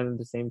going on at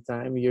the same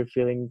time. You're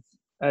feeling,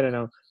 I don't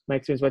know, my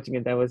experience watching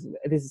it,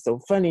 this is so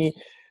funny,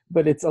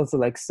 but it's also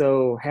like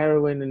so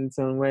harrowing in its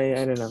own way.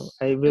 I don't know.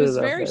 I it really was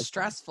love very that.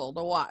 stressful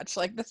to watch.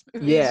 Like this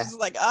movie is Yeah, just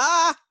like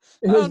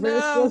it oh was very no,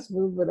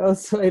 stressful, but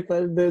also I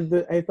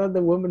thought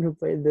the woman who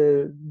played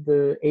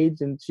the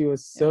agent, she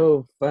was yeah.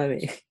 so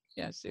funny.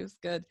 Yeah, she was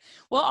good.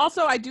 Well,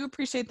 also I do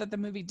appreciate that the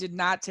movie did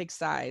not take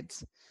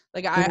sides.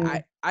 Like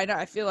Mm,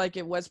 I feel like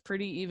it was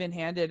pretty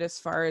even-handed as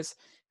far as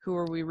who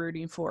are we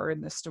rooting for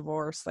in this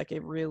divorce. Like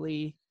it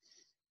really,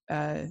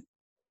 uh,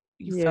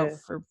 you felt yeah.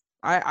 for.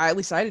 I at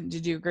least I didn't.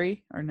 Did you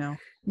agree or no?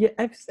 Yeah,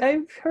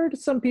 I've heard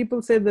some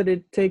people say that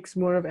it takes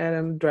more of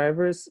Adam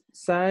Driver's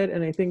side,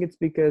 and I think it's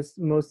because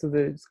most of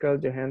the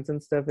Scarlett Johansson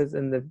stuff is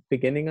in the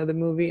beginning of the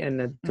movie, and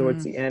then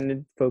towards Mm. the end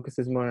it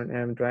focuses more on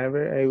Adam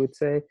Driver, I would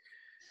say.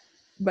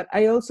 But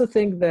I also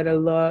think that a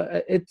lot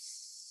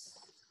it's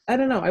I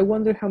don't know. I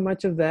wonder how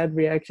much of that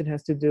reaction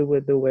has to do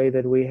with the way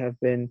that we have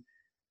been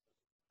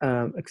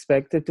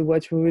expected to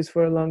watch movies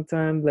for a long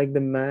time. Like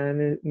the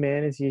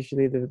man is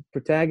usually the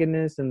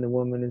protagonist, and the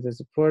woman is a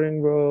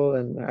supporting role.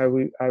 And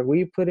are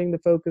we putting the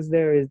focus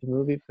there? Is the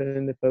movie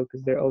putting the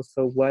focus there?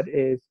 Also, what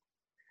is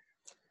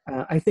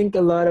I think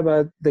a lot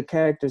about the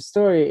character's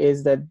story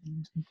is that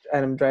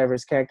Adam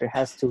Driver's character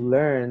has to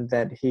learn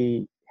that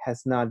he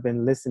has not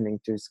been listening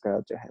to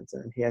Scarlett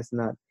Johansson. He has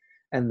not,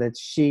 and that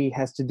she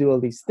has to do all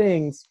these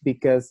things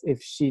because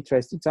if she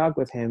tries to talk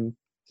with him,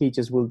 he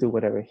just will do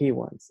whatever he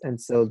wants. And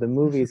so the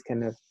movie is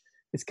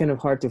it's kind of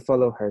hard to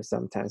follow her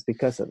sometimes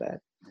because of that.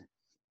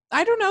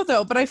 I don't know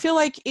though, but I feel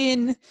like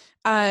in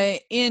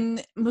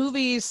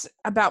movies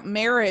about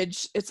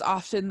marriage, it's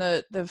often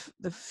the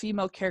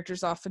female character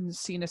is often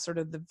seen as sort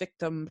of the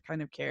victim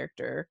kind of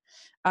character,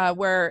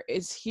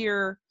 whereas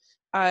here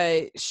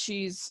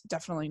she's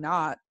definitely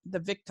not the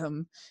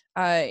victim,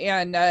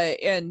 and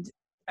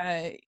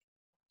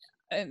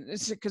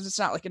it's because it's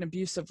not like an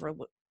abusive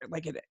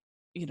like an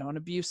an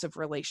abusive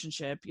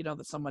relationship,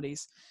 that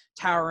somebody's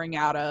towering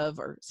out of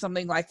or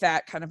something like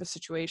that kind of a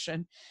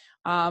situation.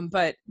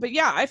 But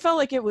yeah, I felt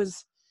like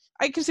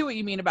I can see what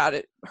you mean about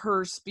it,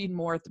 hers being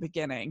more at the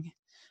beginning.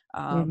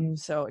 Mm-hmm.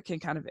 So it can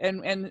kind of,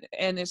 and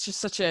it's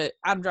just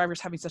Adam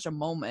Driver's having such a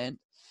moment,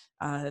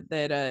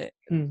 that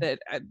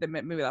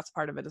maybe that's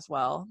part of it as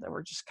well, that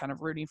we're just kind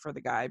of rooting for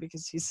the guy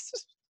because he's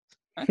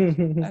I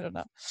don't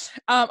know.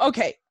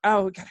 Okay.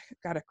 Oh, we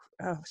gotta.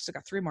 Oh, still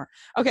got 3 more.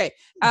 Okay.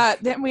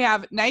 Then we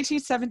have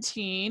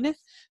 1917.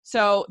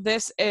 So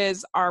this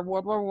is our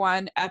World War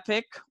I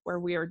epic, where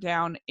we are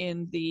down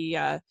in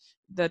the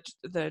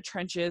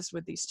trenches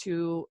with these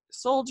 2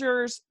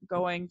 soldiers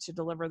going to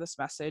deliver this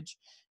message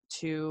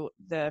to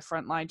the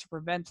front line to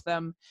prevent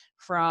them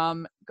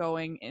from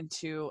going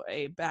into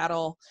a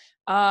battle.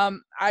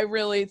 I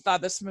really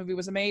thought this movie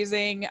was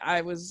amazing.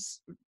 I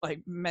was like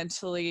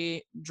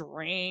mentally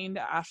drained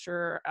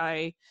after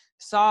I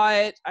saw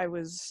it. I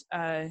was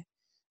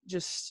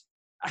just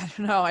I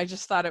don't know. I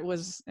just thought it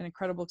was an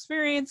incredible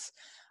experience.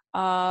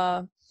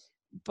 But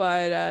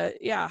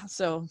yeah.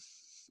 So,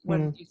 what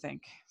did you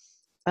think?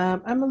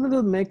 I'm a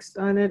little mixed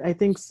on it. I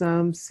think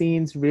some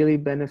scenes really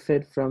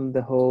benefit from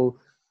the whole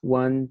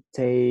one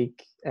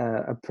take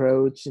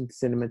approach and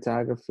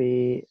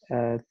cinematography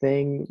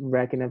thing,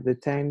 racking up the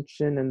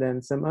tension, and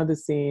then some other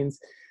scenes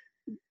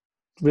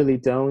really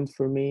don't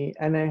for me.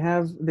 And I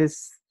have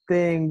this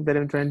thing that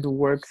I'm trying to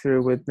work through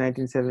with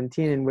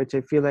 1917, in which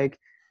I feel like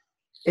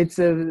it's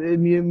a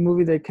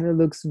movie that kind of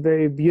looks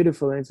very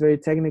beautiful and it's very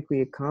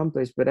technically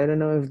accomplished, but I don't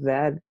know if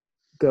that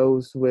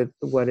goes with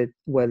what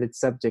its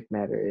subject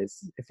matter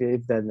is,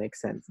 if that makes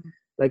sense.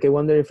 Like I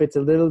wonder if it's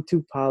a little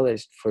too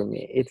polished for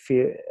me.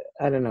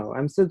 I don't know.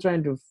 I'm still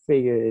trying to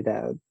figure it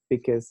out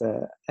because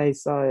I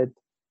saw it.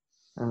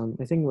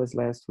 I think it was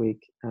last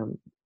week.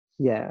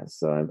 Yeah,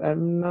 so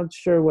I'm not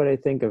sure what I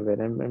think of it.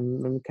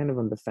 I'm kind of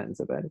on the fence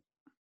about it.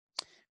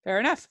 Fair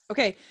enough.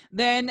 Okay,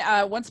 then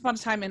Once Upon a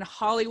Time in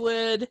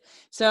Hollywood.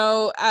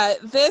 So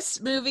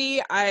this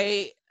movie,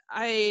 I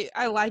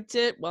liked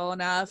it well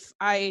enough.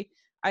 I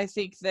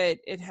think that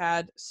it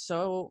had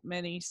so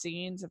many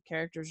scenes of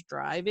characters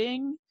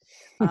driving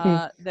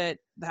that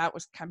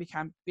was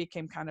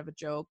became kind of a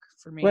joke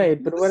for me.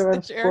 Wait, but what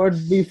about Ford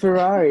v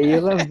Ferrari? You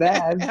love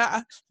that.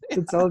 Yeah.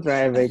 It's all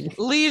driving.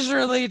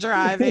 Leisurely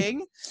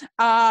driving.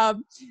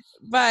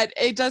 But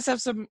it does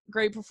have some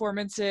great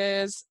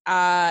performances,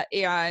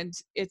 and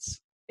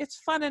it's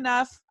fun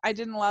enough. I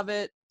didn't love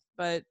it,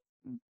 but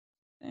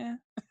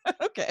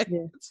okay,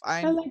 Yeah, it's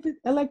fine.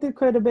 I liked it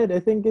quite a bit. I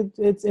think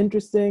it's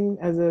interesting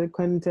as a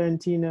Quentin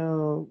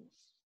Tarantino.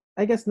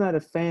 I guess not a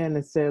fan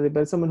necessarily,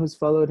 but someone who's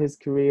followed his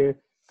career.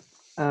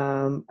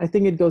 I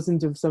think it goes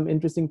into some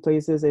interesting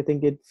places. I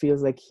think it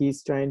feels like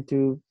he's trying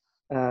to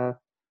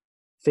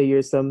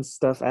figure some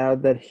stuff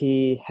out that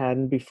he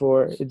hadn't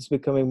before. It's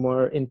becoming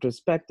more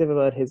introspective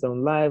about his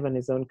own life and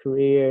his own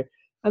career.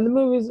 And the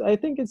movies, I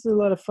think it's a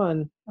lot of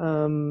fun.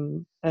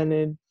 And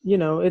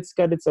it's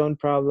got its own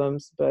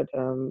problems, but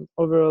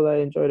overall, I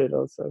enjoyed it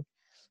also.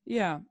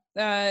 Yeah.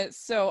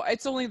 So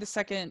it's only the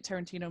second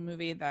Tarantino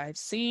movie that I've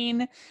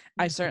seen.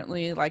 I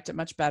certainly liked it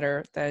much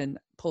better than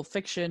Pulp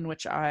Fiction,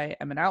 which I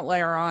am an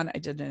outlier on. I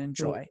didn't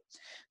enjoy.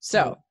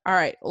 So, all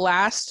right,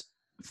 last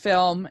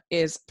film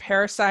is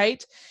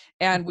Parasite,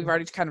 and we've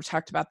already kind of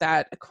talked about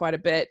that quite a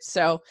bit.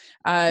 So,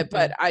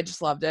 but I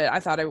just loved it. I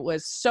thought it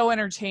was so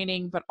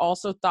entertaining, but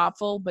also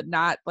thoughtful, but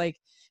not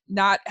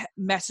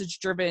message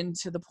driven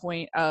to the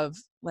point of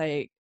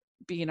like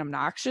being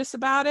obnoxious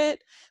about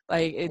it.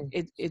 Like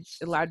it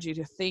allowed you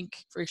to think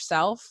for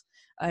yourself.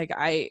 Like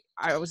I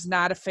was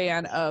not a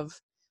fan of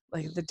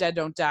like The Dead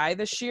Don't Die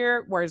this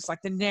year, where it's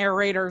like the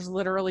narrator's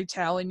literally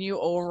telling you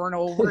over and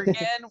over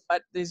again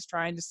what he's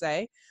trying to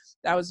say.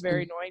 That was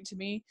very annoying to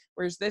me.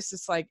 Whereas this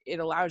is like, it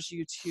allows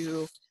you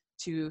to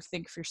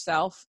think for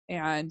yourself,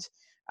 and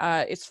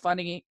it's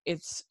funny,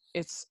 it's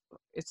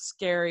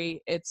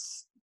scary,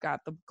 it's got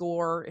the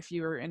gore if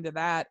you were into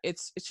that.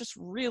 It's just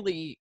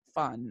really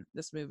fun,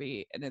 this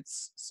movie, and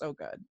it's so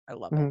good. I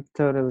love it.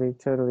 Totally,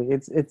 totally.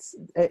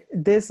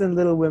 This and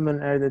Little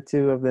Women are the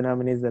two of the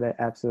nominees that I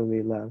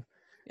absolutely love.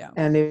 Yeah.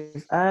 And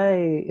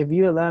if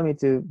you allow me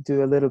to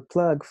do a little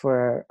plug for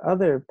our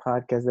other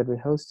podcast that we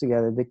host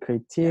together, the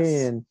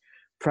Criterion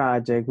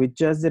Project, we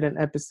just did an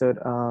episode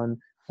on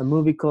a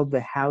movie called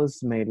The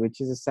Housemaid, which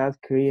is a South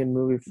Korean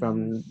movie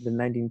from the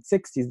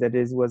 1960s that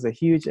was a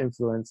huge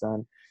influence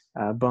on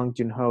Bong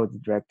Joon-ho, the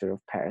director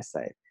of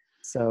Parasite.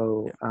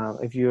 So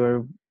if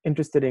you're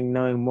interested in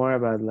knowing more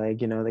about,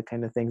 like, you know, the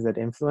kind of things that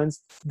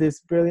influenced this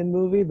brilliant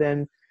movie,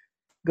 then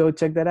go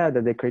check that out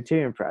at the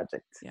Criterion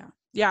Project.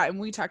 Yeah, and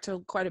we talked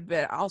to quite a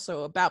bit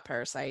also about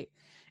Parasite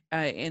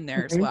in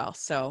there as well.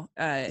 So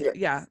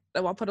yeah,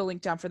 I'll put a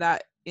link down for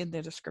that in the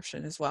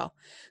description as well.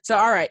 So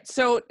all right,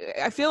 so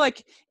I feel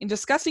like in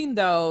discussing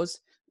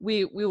those,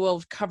 we will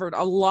have covered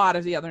a lot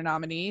of the other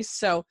nominees.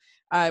 So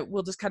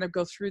we'll just kind of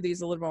go through these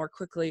a little more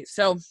quickly.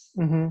 So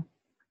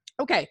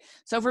okay,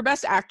 so for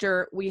Best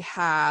Actor, we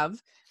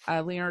have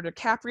Leonardo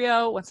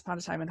DiCaprio, Once Upon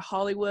a Time in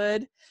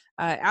Hollywood,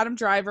 Adam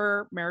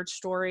Driver, Marriage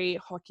Story,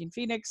 Joaquin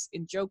Phoenix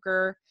in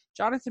Joker,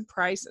 Jonathan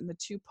Pryce in The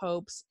Two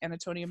Popes, and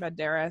Antonio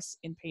Banderas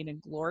in Pain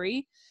and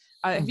Glory.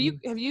 Have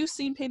you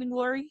seen Pain and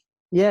Glory?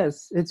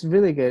 Yes, it's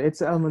really good.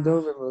 It's an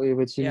Almodovar movie,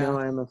 which you know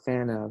I'm a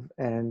fan of,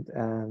 and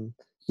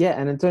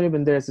and Antonio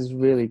Banderas is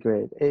really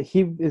great.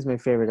 He is my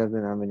favorite of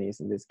the nominees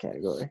in this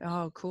category.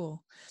 Oh,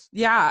 cool.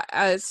 Yeah,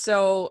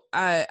 so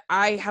I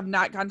have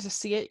not gone to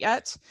see it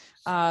yet,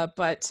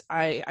 but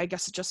I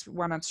guess it just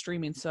went on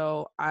streaming.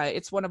 So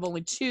it's one of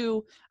only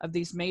two of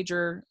these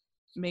major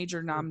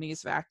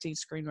nominees of acting,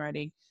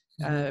 screenwriting,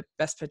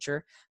 Best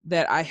Picture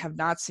that I have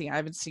not seen. I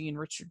haven't seen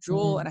Richard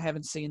Jewell, and I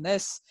haven't seen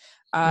this.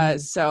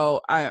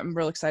 So I'm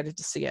real excited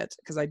to see it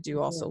because I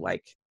do also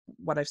like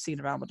what I've seen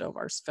of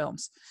Almodovar's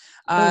films.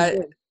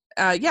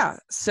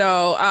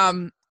 So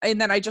and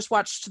then I just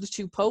watched The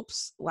Two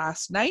Popes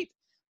last night.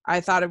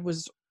 I thought it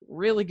was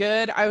really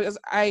good. I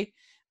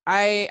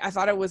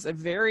thought it was a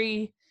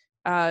very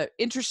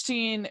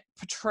interesting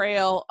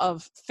portrayal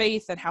of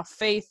faith and how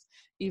faith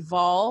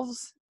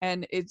evolves,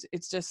 and it's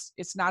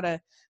not a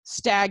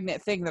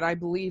stagnant thing that I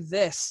believe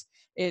this.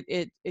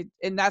 It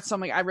and that's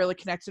something I really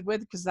connected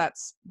with because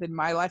that's been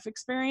my life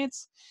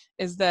experience,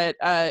 is that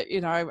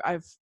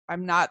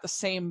I'm not the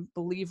same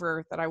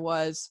believer that I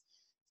was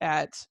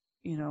at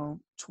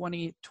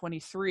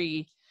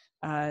 2023.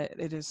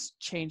 It has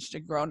changed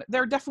and grown.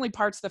 There are definitely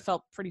parts that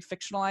felt pretty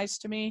fictionalized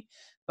to me,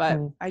 but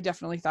I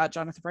definitely thought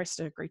Jonathan Pryce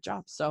did a great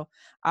job. So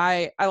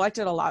I liked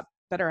it a lot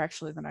better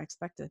actually than I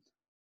expected.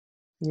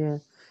 We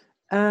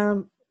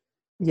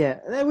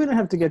don't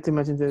have to get too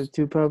much into The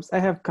Two Popes. I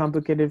have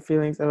complicated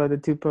feelings about The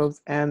Two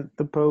Popes and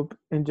the Pope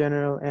in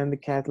general and the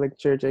Catholic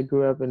Church. I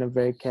grew up in a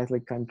very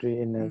Catholic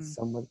country in a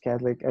somewhat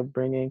Catholic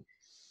upbringing.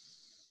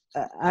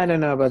 I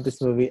don't know about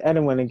this movie. I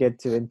don't want to get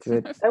too into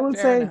it. I would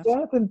say enough.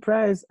 Jonathan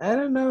Pryce, I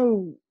don't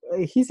know.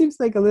 He seems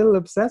like a little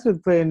obsessed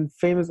with playing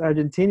famous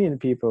Argentinian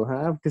people,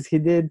 huh? Because he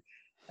did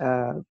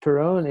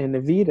Perón in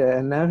Evita,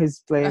 and now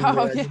he's playing the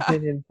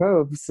Argentinian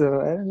Pope.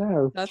 So I don't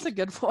know. That's a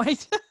good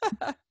point.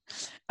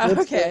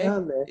 Okay.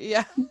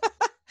 Yeah.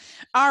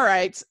 All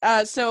right.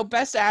 So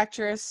Best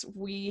Actress,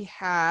 we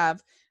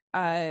have.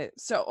 I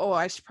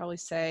should probably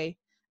say.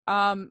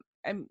 I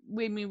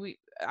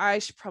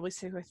should probably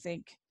say who I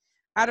think.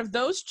 Out of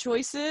those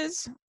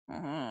choices,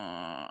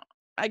 I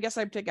guess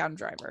I'd pick Adam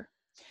Driver.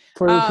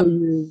 For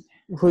who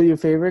your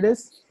favorite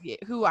is? Yeah,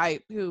 who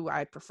I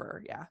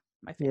prefer. Yeah,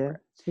 my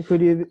favorite.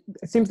 Yeah.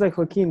 It seems like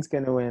Joaquin's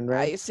gonna win,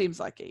 right? It seems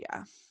like it.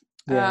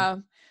 Yeah.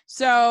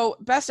 So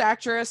Best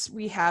Actress,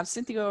 we have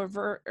Cynthia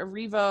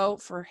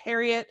Erivo for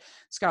Harriet,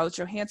 Scarlett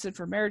Johansson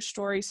for Marriage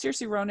Story,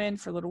 Saoirse Ronan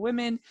for Little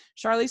Women,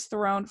 Charlize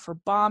Theron for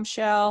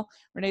Bombshell,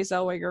 Renee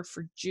Zellweger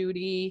for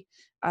Judy.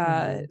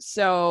 Yes,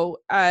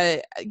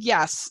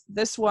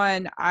 this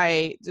one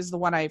is the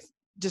one I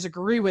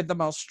disagree with the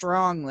most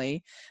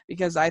strongly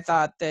because I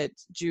thought that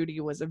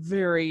Judy was a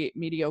very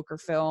mediocre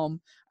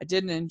film. I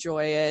didn't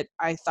enjoy it.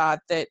 I thought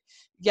that,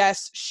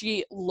 yes,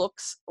 she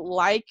looks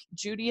like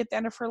Judy at the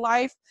end of her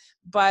life,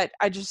 but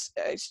I just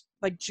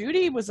like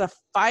Judy was a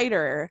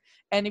fighter.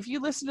 And if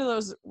you listen to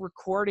those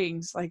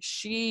recordings,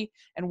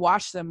 and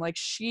watch them,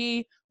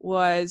 she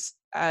was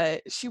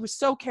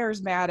so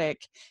charismatic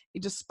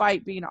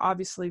despite being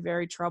obviously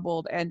very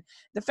troubled. And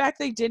the fact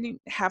they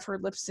didn't have her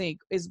lip sync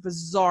is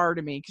bizarre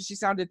to me because she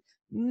sounded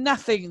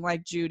nothing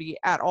like Judy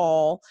at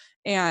all.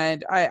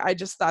 And I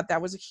just thought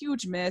that was a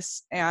huge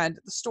miss. And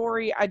the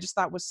story I just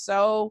thought was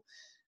so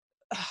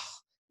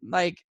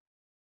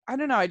I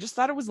don't know, I just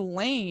thought it was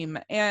lame,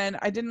 and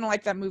I didn't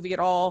like that movie at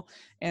all,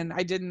 and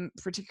I didn't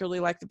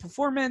particularly like the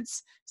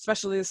performance,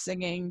 especially the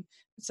singing.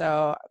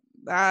 So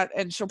that,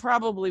 and she'll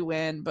probably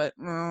win, but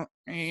I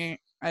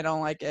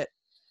don't like it.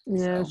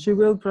 Yeah, So she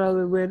will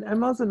probably win.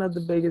 I'm also not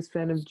the biggest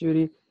fan of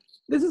Judy.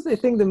 This is, I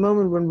think, the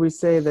moment when we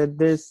say that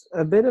there's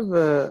a bit of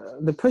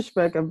the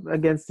pushback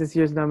against this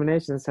year's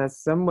nominations has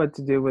somewhat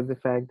to do with the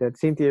fact that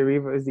Cynthia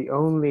Erivo is the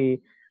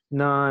only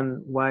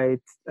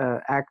non-white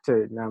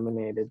actor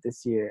nominated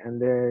this year,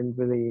 and there aren't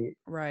really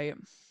right.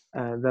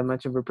 that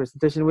much of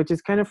representation, which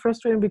is kind of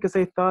frustrating because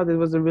I thought it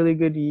was a really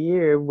good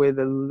year with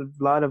a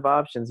lot of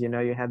options. You know,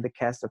 you had the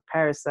cast of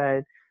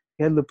Parasite,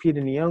 you had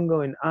Lupita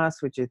Nyong'o in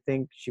Us, which I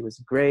think she was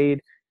great.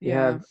 You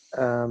Yeah.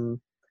 have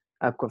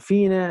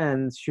Aquafina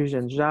and Xu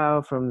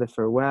Zhao from The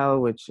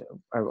Farewell, which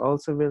are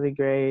also really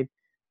great.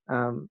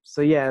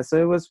 So yeah,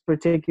 so it was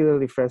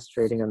particularly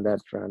frustrating on that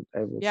front,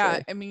 I would Yeah,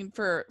 say. I mean,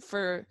 for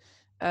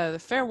The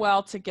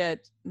Farewell to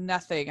get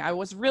nothing, I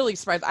was really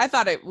surprised. I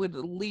thought it would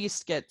at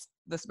least get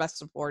this best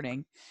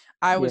supporting.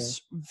 I Yeah,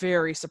 was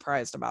very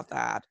surprised about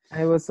that.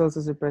 I was also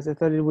surprised. I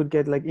thought it would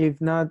get like,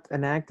 if not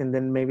an act, and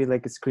then maybe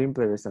like a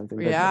screenplay or something,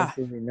 but Yeah.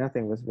 absolutely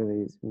nothing was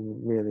really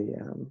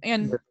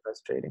And really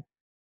frustrating.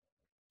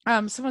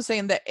 someone's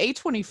saying that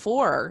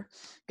A24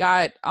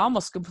 got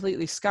almost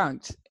completely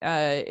skunked.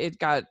 It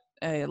got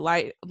a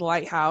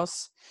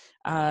lighthouse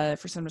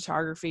for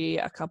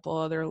cinematography, a couple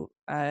other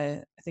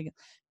I think a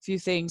few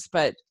things,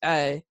 but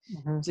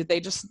Mhm. did they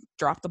just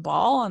drop the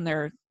ball on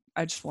their?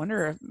 I just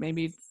wonder if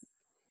maybe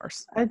or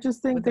I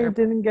just think with they their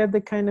didn't get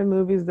the kind of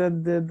movies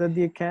that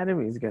the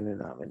Academy is going to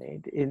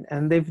nominate.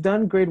 And they've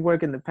done great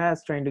work in the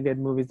past trying to get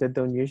movies that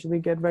don't usually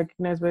get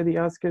recognized by the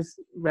Oscars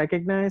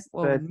recognized,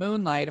 well, but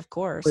Moonlight, of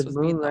course, with was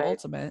being the Moonlight,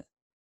 ultimate.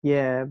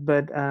 yeah,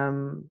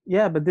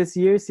 but this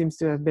year seems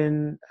to have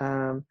been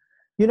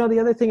you know, the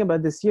other thing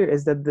about this year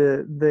is that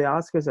the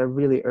Oscars are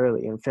really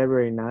early on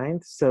February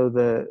 9th, so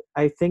the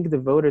I think the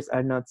voters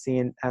are not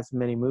seeing as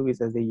many movies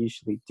as they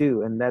usually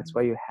do, and that's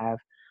why you have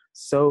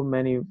so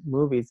many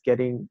movies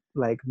getting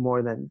like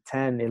more than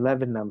 10,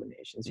 11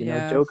 nominations. You know,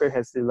 Yeah, Joker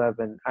has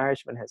 11,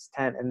 Irishman has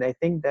 10, and I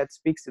think that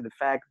speaks to the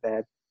fact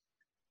that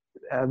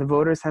the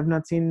voters have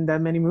not seen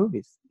that many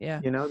movies. yeah.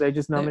 You know, they're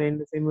just Uh, nominating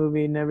the same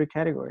movie in every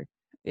category.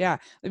 Yeah,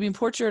 I mean,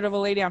 Portrait of a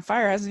Lady on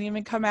Fire hasn't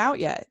even come out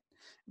yet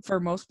for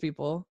most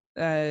people.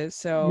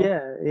 So,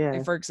 Yeah,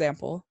 yeah. for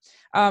example,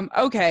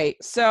 okay,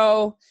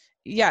 so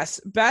yes,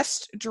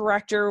 best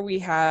director we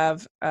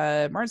have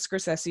Martin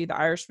Scorsese, The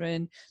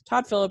Irishman,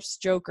 Todd Phillips,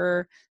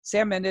 Joker,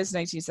 Sam Mendes,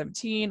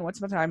 1917, Once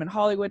Upon a Time in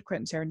Hollywood,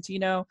 Quentin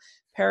Tarantino,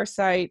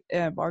 Parasite,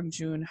 Bong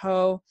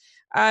Joon-ho.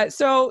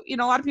 So, you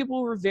know, a lot of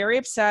people were very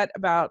upset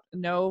about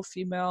no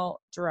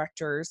female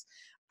directors.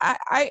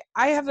 I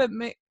have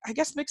I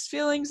guess mixed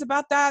feelings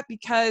about that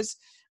because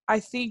I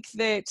think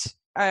that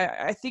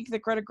I think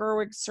that Greta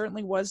Gerwig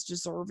certainly was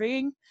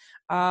deserving,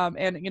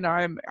 and you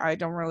know I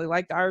don't really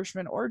like The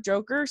Irishman or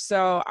Joker,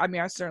 so I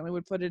mean I certainly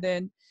would put it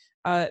in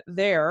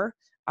there.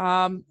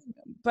 Um,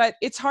 but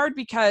it's hard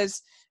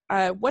because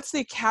what's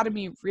the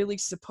Academy really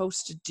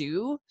supposed to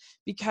do?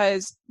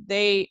 Because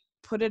they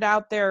put it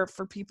out there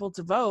for people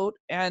to vote,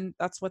 and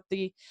that's what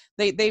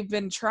they've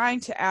been trying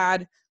to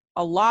add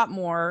a lot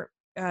more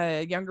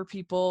younger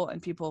people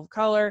and people of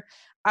color.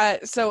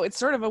 So it's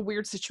sort of a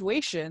weird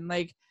situation.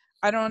 Like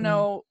I don't Mm.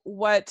 know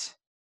what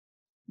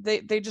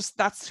they just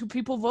that's who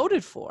people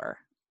voted for.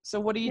 So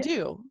what do you Yeah.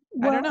 do?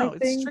 I don't Well, I know.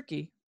 It's think,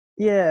 tricky.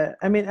 yeah,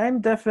 I mean, I'm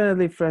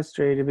definitely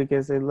frustrated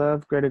because I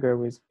love Greta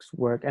Gerwig's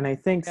work, and I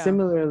think Yeah.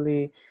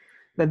 similarly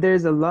that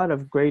there's a lot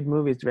of great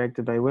movies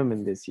directed by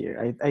women this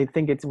year. I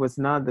think it was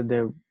not that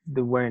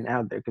they weren't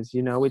out there, because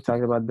you know we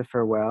talked about The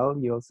Farewell.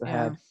 You also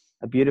had Yeah.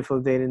 A Beautiful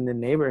Day in the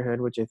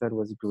Neighborhood, which I thought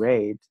was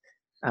great.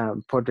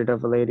 Portrait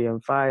of a Lady on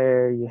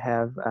Fire. You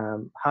have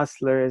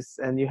Hustlers,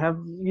 and you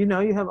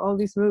have all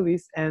these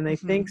movies, and I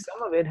think Hmm.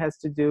 some of it has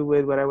to do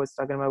with what I was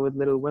talking about with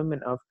Little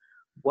Women, of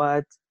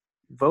what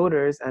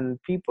voters and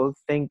people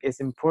think is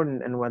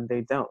important and what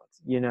they don't.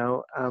 You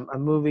know, a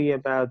movie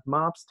about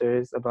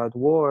mobsters, about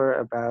war,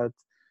 about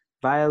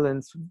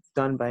violence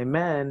done by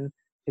men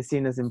is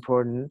seen as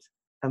important.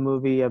 A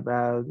movie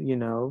about,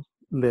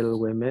 Little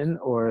Women,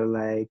 or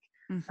like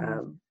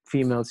Hmm.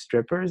 female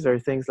strippers or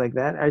things like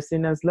that, are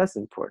seen as less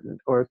important,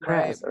 or Right.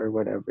 crass or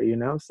whatever.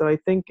 So I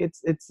think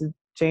it's a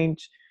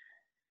change.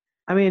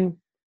 I mean,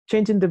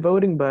 change in the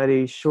voting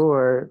body,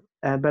 sure,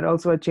 but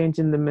also a change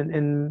in the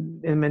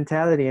in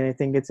mentality. And I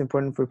think it's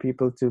important for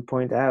people to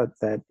point out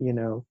that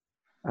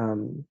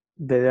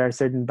there are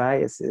certain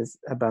biases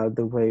about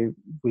the way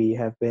we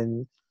have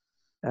been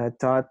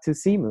taught to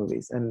see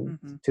movies, and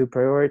Hmm. to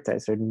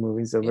prioritize certain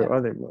movies Yeah. over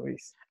other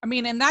movies. I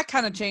mean, and that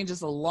kind of change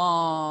is a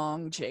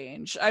long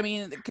change. I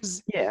mean,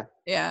 because Yeah,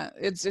 yeah,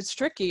 it's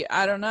tricky.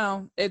 I don't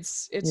know. yeah.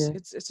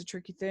 It's a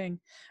tricky thing.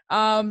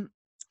 Um,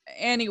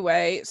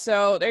 anyway,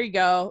 so there you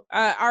go.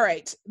 All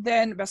right,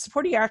 then best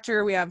supporting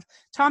actor we have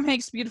Tom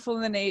Hanks, Beautiful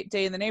in the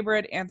Day in the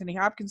Neighborhood, Anthony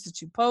Hopkins, The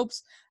Two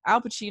Popes,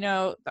 Al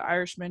Pacino, The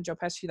Irishman, Joe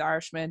Pesci, The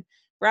Irishman,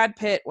 Brad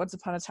Pitt, Once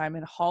Upon a Time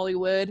in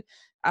Hollywood.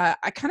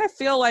 I kind of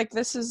feel like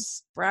this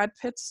is Brad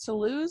Pitt's to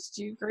lose.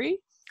 Do you agree?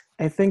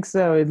 I think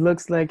so. It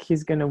looks like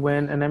he's gonna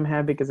win, and I'm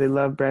happy because I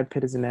love Brad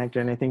Pitt as an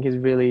actor, and I think he's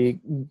really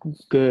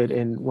good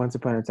in Once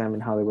Upon a Time in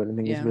Hollywood. I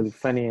think he's Yeah. really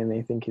funny, and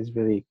I think he's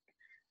really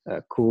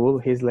cool.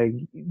 He's like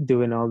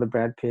doing all the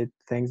Brad Pitt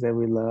things that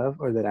we love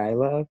or that I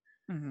love.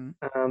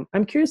 Mm-hmm.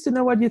 I'm curious to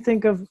know what you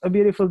think of A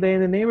Beautiful Day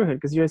in the Neighborhood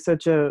because you're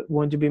such a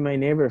Won't You Be My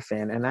Neighbor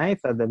fan, and I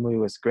thought that movie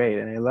was great,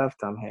 and I love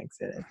Tom Hanks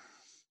in it.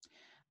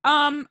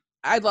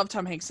 I love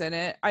Tom Hanks in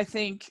it. I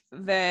think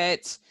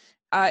that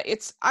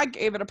I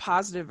gave it a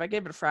positive. I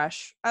gave it a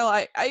fresh.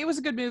 It was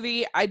a good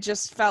movie. I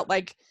felt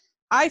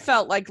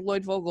like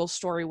Lloyd Vogel's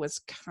story was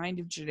kind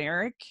of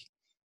generic.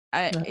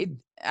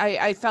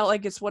 I felt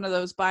like it's one of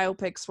those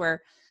biopics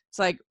where it's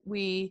like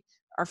we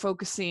are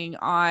focusing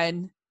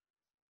on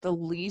the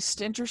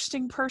least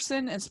interesting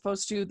person as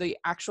opposed to the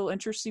actual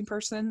interesting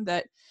person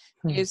that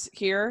is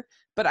here.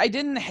 But I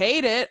didn't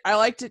hate it. I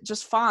liked it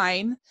just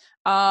fine.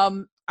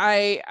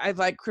 I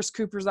like Chris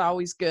Cooper's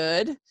always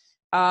good.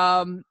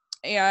 But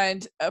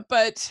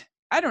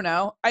I don't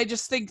know. I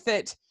just think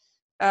that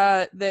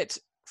that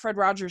Fred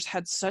Rogers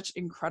had such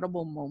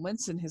incredible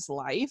moments in his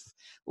life,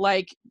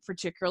 like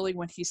particularly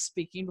when he's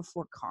speaking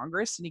before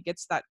Congress and he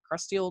gets that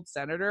crusty old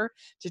senator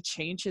to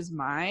change his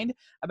mind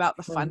about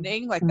the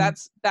funding. Like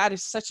that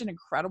is such an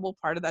incredible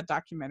part of that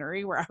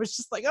documentary where I was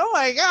just like, oh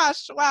my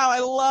gosh,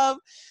 wow,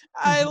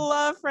 I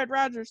love Fred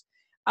Rogers.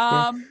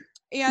 And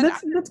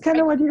that's kind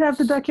of what you have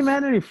the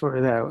documentary for,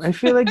 though. I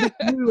feel like this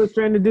movie was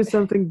trying to do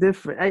something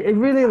different. I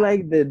really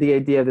like the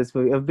idea of this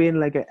movie of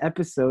being like an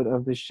episode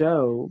of the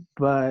show,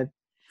 but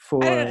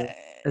for adults.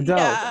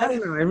 I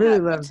don't know. I really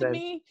love that.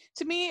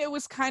 To me, it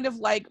was kind of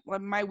like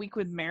My Week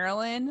with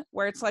Marilyn,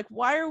 where it's like,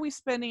 why are we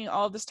spending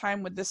all this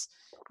time with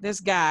this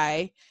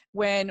guy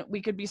when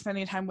we could be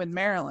spending time with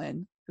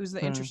Marilyn, who's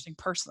the interesting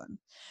person?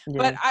 Yeah.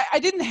 But I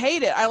didn't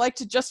hate it. I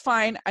liked it just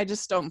fine. I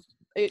just don't.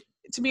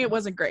 To me, it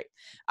wasn't great.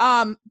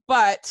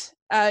 But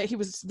he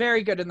was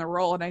very good in the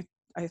role, and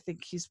I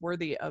think he's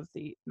worthy of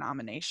the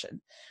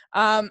nomination.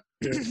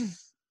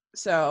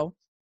 So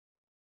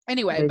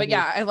anyway, but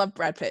yeah, I love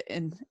Brad Pitt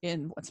in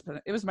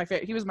it was my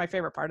favorite. He was my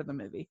favorite part of the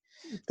movie.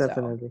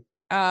 Definitely.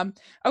 So,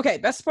 okay,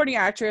 Best Supporting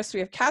Actress. We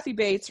have Kathy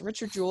Bates,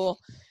 Richard Jewell,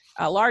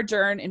 Laura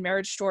Dern in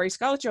Marriage Story,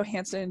 Scarlett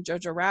Johansson,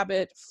 Jojo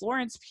Rabbit,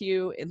 Florence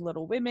Pugh in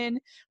Little Women,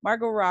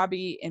 Margot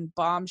Robbie in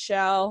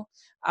Bombshell.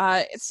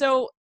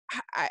 So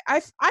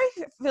I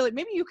feel like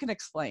maybe you can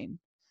explain.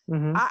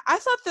 Mm-hmm. I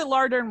thought that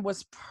Laura Dern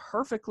was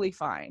perfectly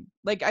fine.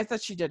 Like I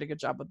thought she did a good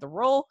job with the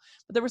role,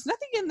 but there was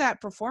nothing in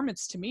that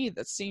performance to me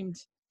that seemed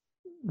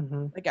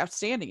like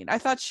outstanding. I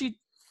thought she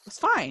was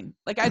fine.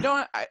 Like I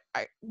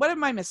what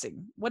am I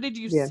missing? What did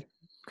you see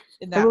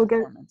in that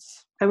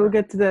performance? I will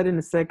get to that in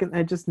a second.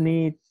 I just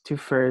need to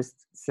first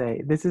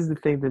say this is the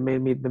thing that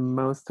made me the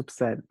most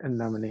upset in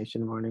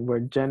nomination morning,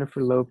 where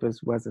Jennifer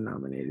Lopez wasn't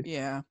nominated.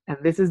 Yeah. And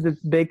this is the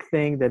big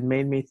thing that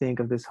made me think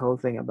of this whole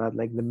thing about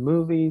like the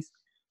movies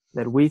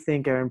that we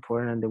think are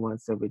important and the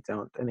ones that we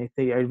don't. And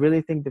I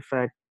really think the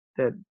fact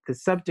that the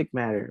subject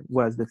matter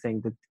was the thing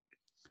that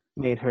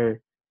made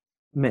her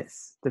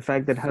miss. The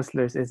fact that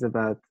Hustlers is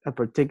about a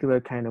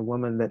particular kind of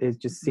woman that is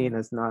just seen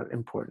as not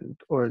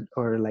important or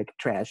like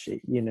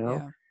trashy, you know?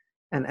 Yeah.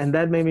 And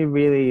that made me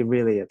really,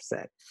 really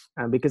upset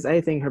because I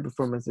think her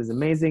performance is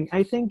amazing.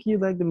 I think you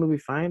like the movie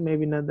fine,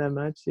 maybe not that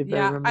much.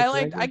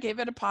 I gave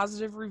it a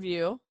positive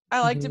review.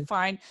 I liked it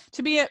fine.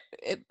 To me,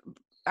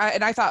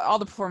 and I thought all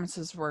the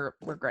performances were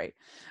great.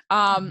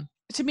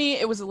 To me,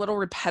 it was a little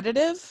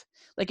repetitive.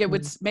 Like it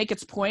would make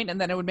its point,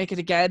 and then it would make it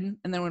again,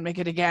 and then it would make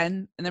it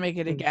again, and then make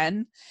it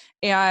again.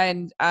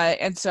 And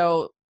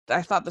so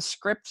I thought the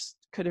script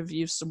could have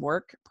used some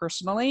work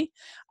personally.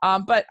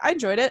 But I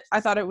enjoyed it. I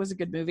thought it was a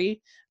good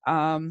movie.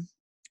 But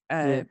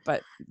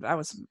that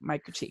was my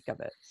critique of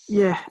it.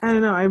 Yeah, I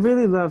don't know. I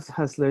really loved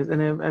Hustlers,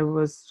 and I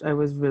was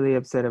really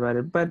upset about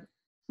it. But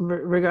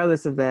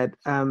regardless of that,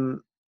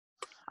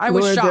 I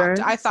was Laura shocked. Dern.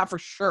 I thought for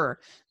sure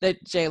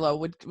that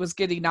J-Lo was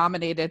getting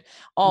nominated.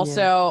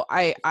 Also,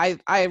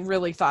 I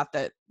really thought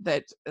that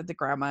the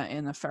grandma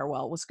in The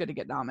Farewell was going to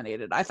get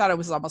nominated. I thought it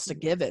was almost a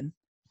given.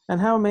 And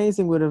how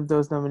amazing would have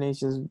those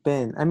nominations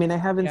been? I mean, I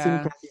haven't seen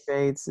Kathy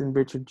Bates and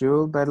Richard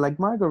Jewell, but like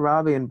Margot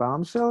Robbie and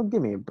Bombshell,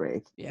 give me a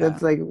break. Yeah.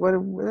 That's like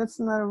that's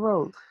not a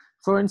role.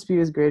 Florence Pugh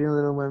is great in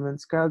Little Women.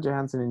 Scarlett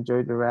Johansson in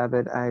Jojo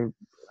Rabbit. I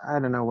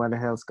don't know what the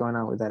hell's going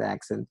on with that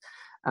accent.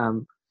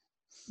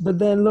 But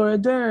then Laura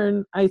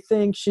Dern, I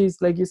think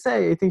she's, like you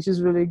say, I think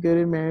she's really good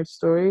in Marriage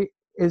Story.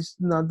 It's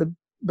not the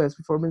best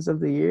performance of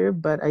the year,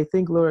 but I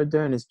think Laura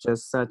Dern is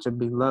just such a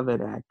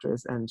beloved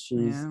actress, and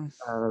she's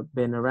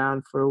been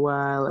around for a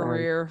while.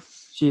 Career. And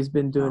she's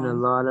been doing a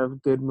lot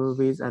of good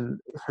movies, and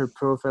her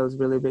profile is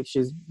really big.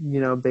 She's,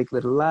 Big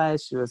Little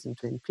Lies. She was in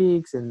Twin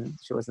Peaks, and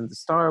she was in the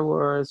Star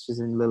Wars. She's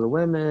in Little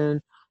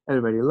Women.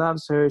 Everybody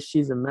loves her.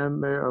 She's a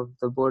member of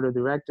the board of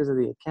directors of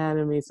the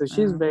Academy. So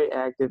she's very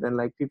active, and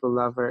like people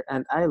love her.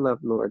 And I love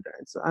Laura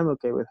Dern, so I'm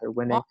okay with her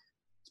winning.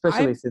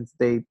 especially since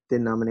they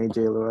didn't nominate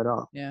J-Lo at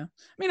all. Yeah.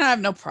 I mean, I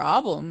have no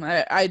problem.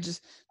 I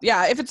just,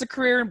 yeah, if it's a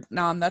career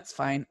nom, that's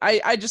fine.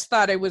 I just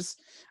thought I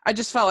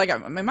just felt like,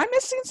 am I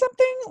missing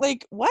something?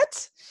 Like,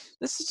 what?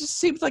 This just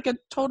seems like a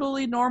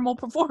totally normal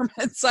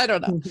performance. I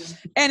don't know.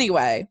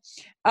 Anyway,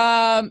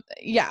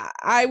 yeah,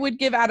 I would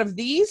give out of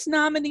these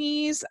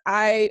nominees,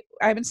 I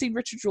haven't seen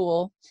Richard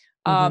Jewell,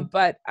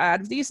 but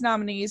out of these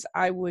nominees,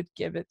 I would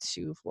give it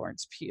to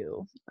Florence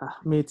Pugh.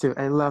 Me too.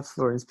 I love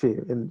Florence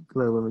Pugh in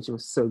Little Women. She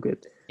was so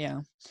good. Yeah.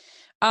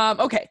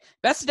 Okay,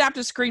 best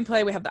adapted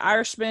screenplay. We have The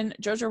Irishman,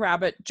 Jojo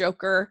Rabbit,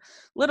 Joker,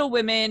 Little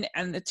Women,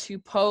 and The Two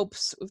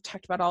Popes. We've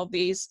talked about all of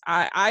these.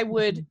 I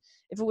would,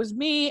 if it was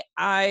me,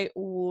 I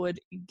would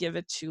give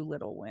it to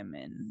Little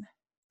Women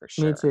for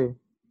sure. Me too.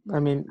 I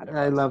mean,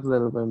 I love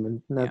Little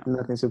Women.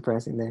 Nothing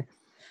surprising there.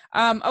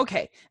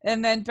 Okay,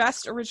 and then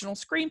best original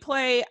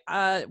screenplay.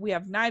 We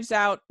have Knives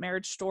Out,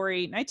 Marriage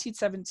Story,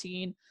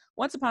 1917,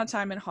 Once Upon a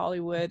Time in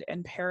Hollywood,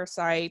 and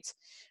Parasite.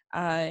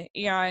 So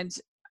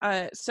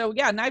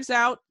yeah, Knives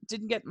Out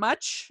didn't get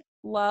much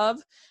love.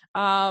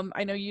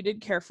 I know you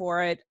did care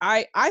for it.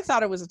 I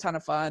thought it was a ton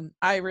of fun.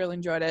 I really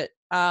enjoyed it.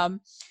 But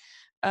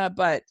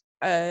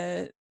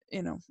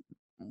you know,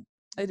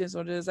 it is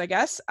what it is, I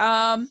guess.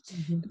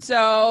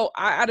 So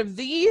out of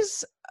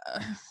these,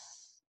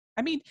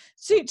 I mean,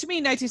 see, to me,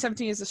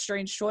 1917 is a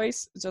strange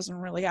choice. It doesn't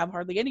really have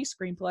hardly any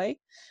screenplay.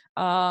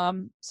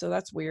 So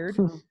that's weird.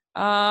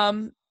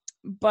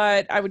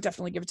 But I would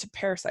definitely give it to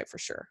Parasite for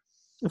sure.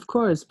 Of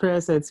course,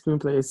 Parasite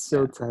screenplay is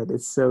so tight.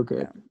 It's so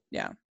good.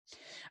 Yeah.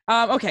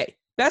 Okay.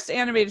 Best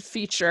animated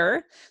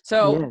feature.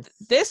 So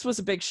this was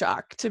a big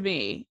shock to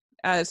me.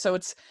 So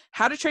it's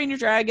How to Train Your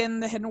Dragon,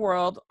 The Hidden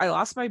World, I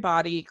Lost My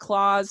Body,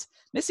 Claws,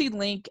 Missing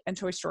Link, and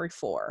Toy Story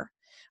 4.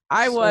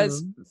 I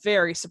was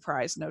very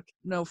surprised.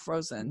 No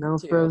Frozen. No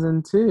 2.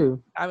 Frozen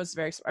 2. I was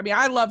I mean,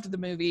 I loved the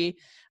movie.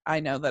 I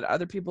know that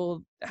other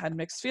people had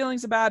mixed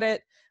feelings about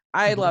it.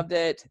 I loved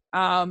it.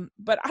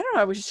 But I don't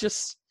know. I was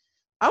just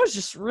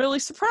really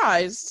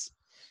surprised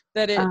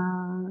that it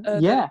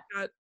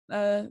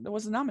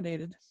wasn't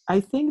nominated. I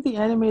think the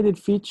animated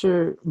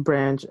feature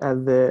branch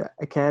at the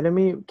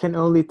Academy can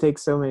only take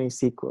so many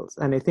sequels,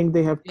 and I think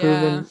they have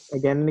proven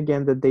again and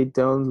again that they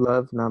don't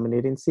love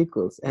nominating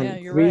sequels.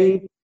 And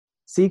 3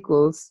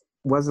 sequels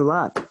was a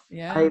lot.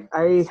 Yeah,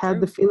 I had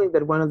the feeling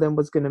that one of them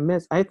was going to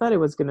miss. I thought it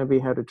was going to be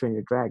How to Train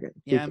Your Dragon.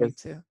 Yeah, me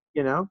too.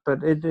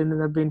 But it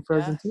ended up being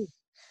Frozen 2.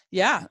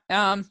 Yeah.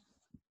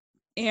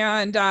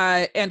 And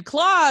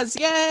Claws,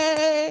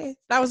 yay!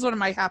 That was one of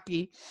my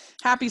happy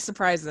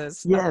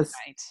surprises. Yes,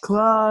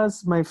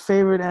 Claws, my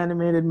favorite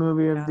animated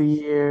movie of the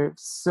year.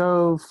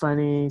 So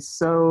funny,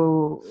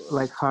 so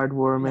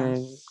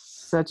heartwarming.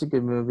 Such a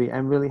good movie.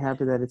 I'm really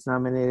happy that it's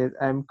nominated.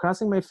 I'm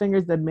crossing my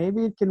fingers that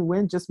maybe it can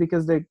win just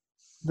because the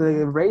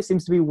race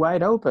seems to be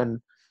wide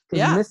open.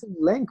 Because Missing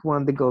Link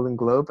won the Golden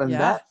Globe, and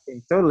that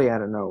came totally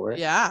out of nowhere.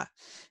 Yeah,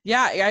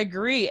 I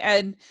agree.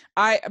 And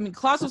I mean,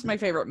 Klaus was my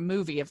favorite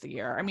movie of the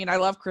year. I mean, I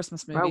love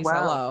Christmas movies. Oh,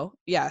 wow. Hello.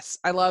 Yes,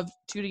 I love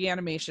 2D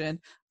animation.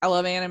 I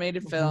love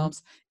animated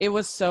films. It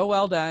was so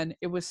well done.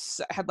 It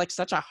had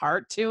such a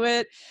heart to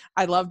it.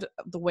 I loved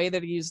the way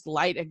that he used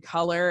light and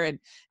color, and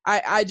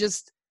I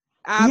just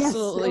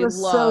absolutely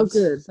loved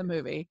the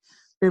movie.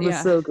 It was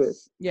so good.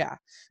 Yeah,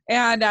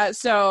 and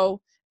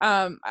so.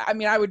 I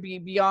mean, I would be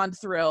beyond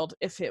thrilled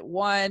if it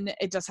won.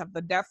 It does have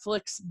the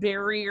Netflix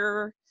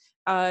barrier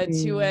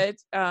to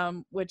it,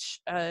 which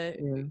but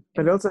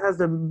it also has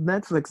the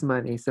Netflix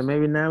money, so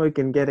maybe now we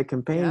can get a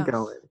campaign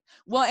going.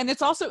 Well, and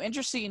it's also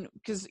interesting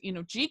because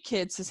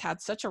GKIDS has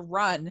had such a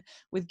run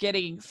with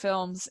getting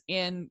films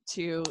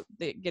into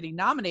getting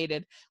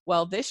nominated.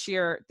 Well, this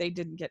year they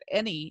didn't get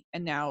any,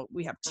 and now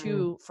we have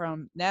 2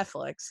 from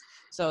Netflix,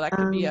 so that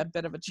could be a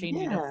bit of a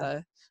changing of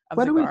the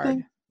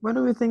guard. What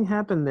do we think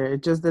happened there?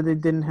 It's just that they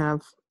didn't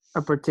have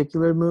a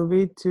particular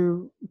movie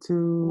to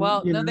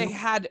Well, no, they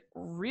had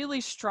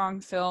really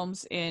strong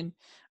films in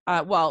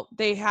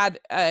they had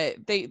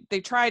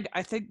they tried,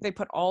 I think they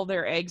put all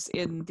their eggs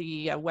in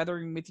the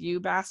Weathering with You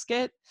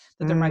basket,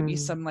 that there might be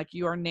some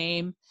Your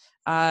Name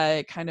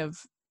kind of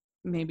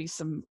maybe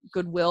some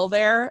goodwill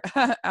there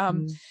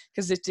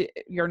because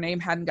Your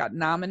Name hadn't gotten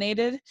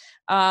nominated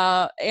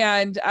but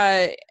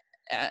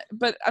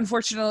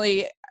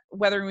unfortunately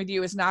Weathering with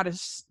You is not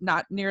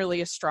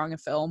nearly as strong a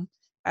film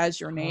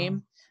as Your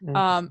Name.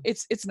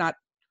 It's not,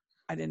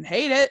 I didn't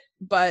hate it,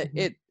 but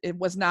it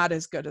was not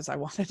as good as I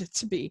wanted it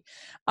to be.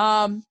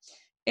 But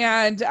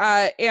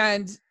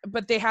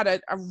they had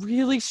a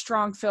really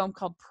strong film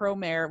called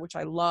Promare, which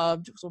I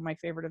loved. It was one of my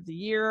favorite of the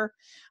year.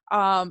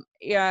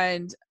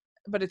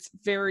 But it's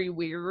very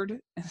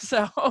weird.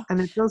 So and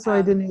it's also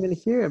I didn't even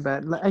hear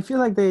about. I feel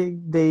like they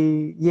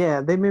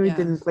maybe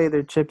didn't play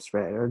their chips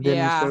right or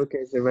didn't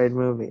showcase the right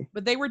movie.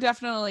 But they were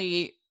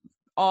definitely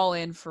all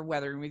in for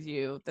Weathering with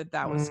You.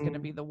 That was going to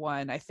be the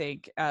one, I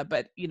think.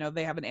 But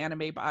they have an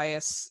anime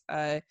bias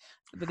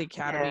with the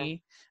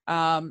Academy,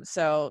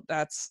 so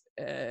that's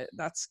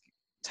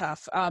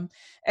tough.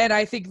 And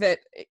I think that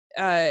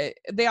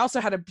they also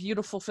had a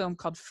beautiful film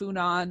called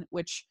Funan,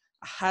 which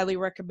highly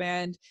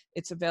recommend.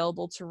 It's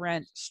available to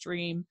rent,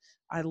 stream.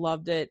 I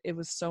loved it. It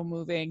was so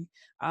moving,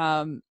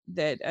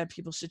 that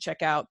people should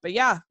check out. But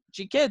yeah,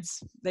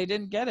 GKIDS, they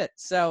didn't get it.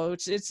 So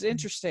it's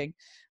interesting.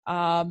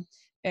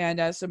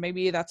 And so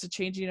maybe that's a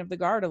changing of the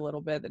guard a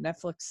little bit, that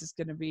Netflix is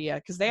going to be,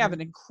 because they have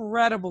an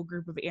incredible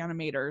group of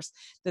animators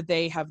that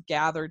they have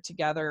gathered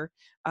together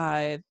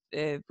For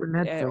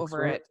Netflix, over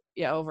right? at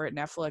over at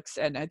Netflix,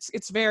 and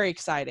it's very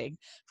exciting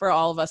for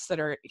all of us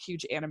that are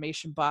huge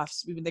animation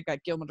buffs. Even they've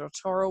got Guillermo del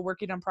Toro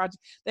working on projects.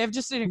 They have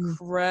just an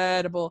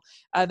incredible.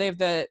 They have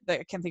the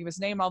I can't think of his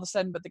name all of a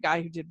sudden, but the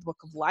guy who did Book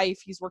of Life,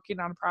 he's working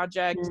on a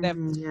project. They have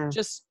Yeah.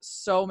 just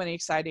so many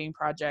exciting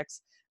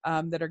projects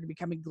that are going to be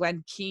coming.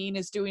 Glenn Keane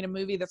is doing a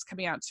movie that's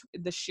coming out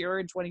this year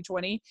in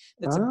 2020.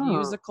 That's a Oh,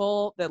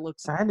 musical that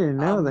looks I didn't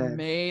know that.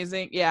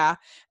 amazing. Yeah,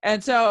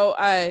 and so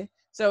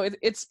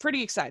it's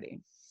pretty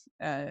exciting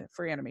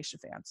for animation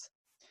fans.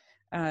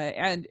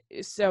 And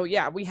so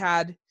yeah, we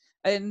had,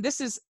 and this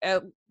is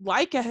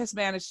Laika has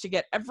managed to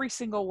get every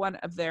single one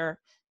of their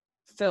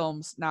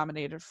films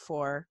nominated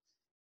for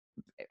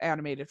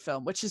animated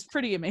film, which is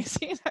pretty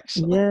amazing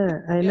actually. Yeah,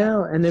 I Yeah.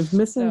 know. And if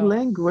Missing So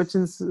Link, which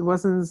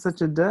wasn't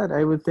such a dud,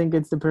 I would think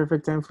it's the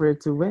perfect time for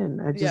it to win.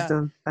 yeah,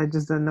 I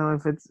just don't know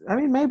if it's. I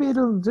mean, maybe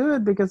it'll do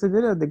it because it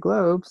did at the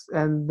Globes,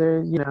 and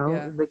they're,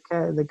 yeah.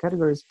 the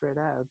category is spread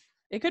out.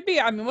 It could be.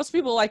 I mean, most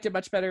people liked it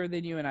much better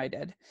than you and I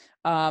did.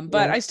 But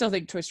Yeah. I still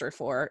think Toy Story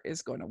 4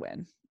 is going to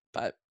win.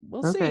 But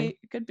we'll Okay. see.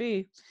 It could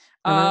be.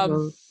 All right.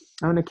 Well,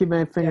 I'm gonna keep my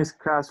Yeah. fingers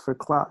crossed for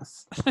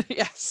Klaus.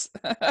 Yes.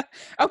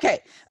 Okay.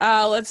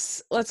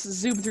 Let's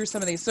zoom through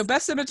some of these. So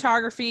best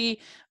cinematography,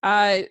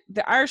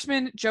 The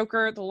Irishman,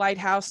 Joker, The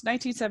Lighthouse,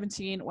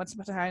 1917, Once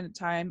Upon a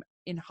Time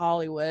in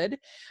Hollywood.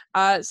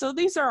 So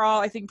these are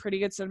all, I think, pretty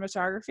good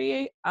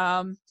cinematography.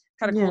 Kind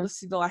of cool Yeah. to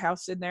see The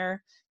Lighthouse in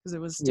there because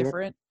it was Yeah.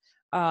 different.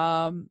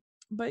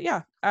 But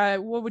yeah,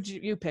 what would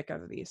you pick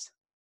out of these?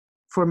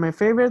 For my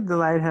favorite, The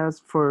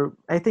Lighthouse, for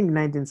I think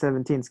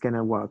 1917 is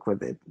gonna walk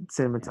with it.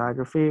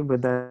 Cinematography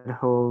with that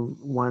whole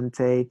one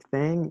take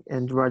thing,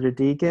 and Roger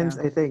Deakins,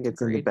 Yeah. I think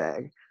it's in the Agreed.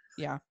 bag.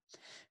 Yeah.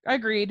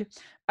 Agreed.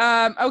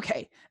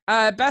 Okay.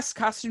 Best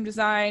costume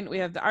design. We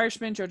have The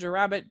Irishman, Jojo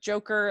Rabbit,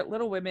 Joker,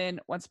 Little Women,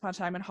 Once Upon a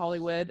Time in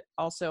Hollywood.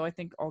 Also, I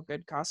think all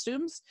good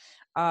costumes.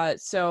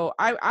 So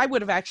I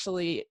would have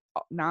actually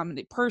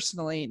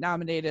personally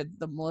nominated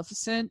the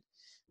Maleficent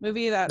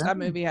movie. That Oh.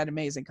 movie had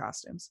amazing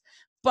costumes.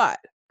 But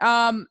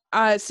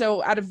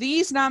so out of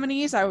these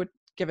nominees, I would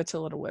give it to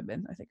Little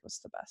Women. I think it was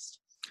the best.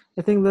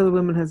 I think Little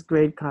Women has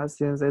great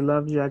costumes. I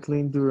love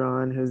Jacqueline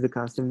Duran, who's the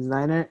costume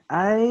designer.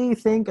 I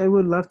think I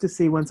would love to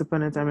see Once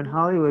Upon a Time in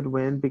Hollywood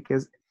win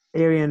because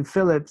Arian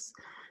Phillips,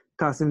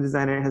 costume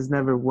designer, has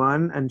never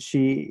won, and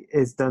she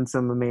has done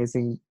some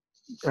amazing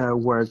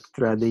work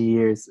throughout the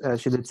years.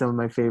 She did some of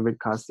my favorite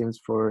costumes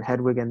for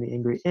Hedwig and the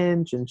Angry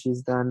Inch, and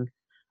she's done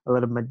a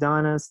lot of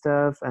Madonna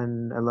stuff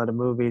and a lot of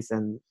movies,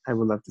 and I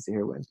would love to see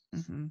her win.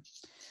 Mm-hmm.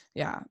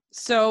 Yeah.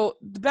 So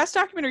the best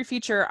documentary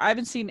feature, I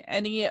haven't seen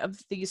any of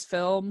these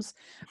films.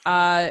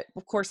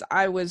 Of course,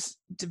 I was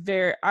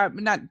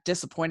I'm not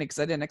disappointed because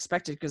I didn't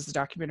expect it because the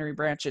documentary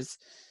branch is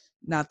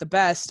not the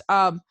best.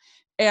 But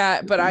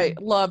I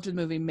loved the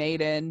movie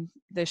Maiden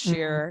this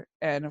year,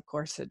 and of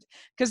course,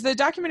 because the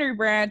documentary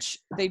branch,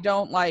 they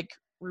don't like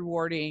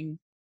rewarding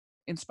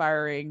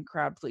inspiring,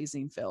 crowd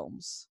pleasing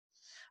films.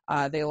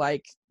 They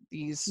like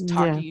these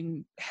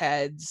talking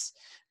heads,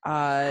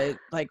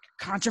 like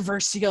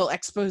controversial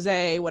expose,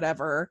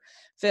 whatever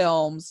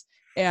films,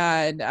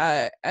 and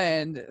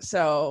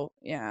so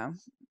yeah.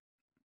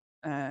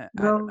 I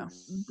don't know.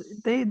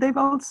 They've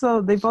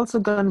also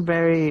gone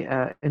very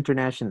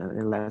international in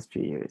the last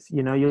few years.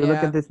 You know, you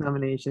look Yeah. at these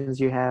nominations,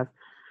 you have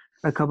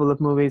a couple of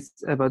movies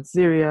about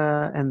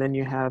Syria, and then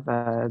you have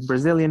a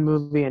Brazilian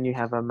movie, and you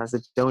have a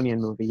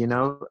Macedonian movie. You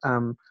know,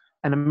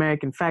 an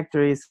American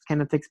Factories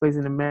kind of takes place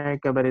in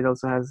America, but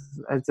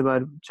it's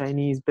about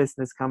Chinese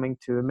business coming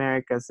to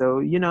America. So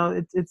you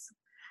know, it's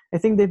I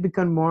think they've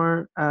become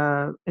more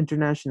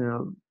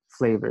international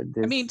flavored.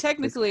 I mean,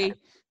 This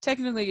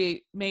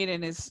technically,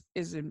 Maiden is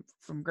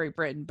from Great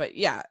Britain, but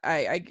yeah,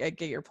 I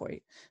get your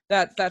point.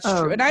 That's true.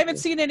 Oh, And I haven't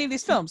seen any of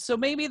these films, so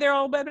maybe they're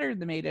all better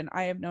than Maiden.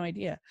 I have no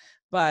idea,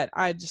 but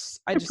I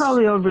just they're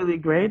probably all really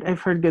great.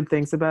 I've heard good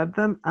things about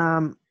them.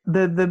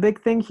 The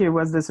big thing here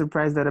was the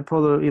surprise that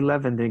Apollo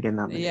 11 didn't get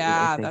nominated. I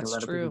yeah, think a that's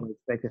lot of people true.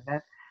 expected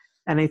that,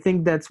 and I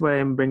think that's why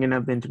I'm bringing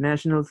up the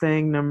international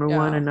thing, number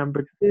one, Yeah. and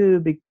number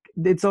two.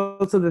 It's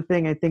also the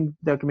thing I think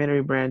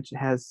documentary branch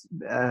has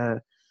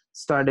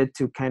started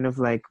to kind of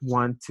like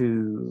want to.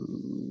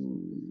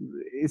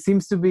 It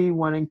seems to be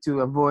wanting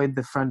to avoid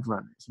the front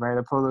runners, right?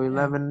 Apollo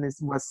 11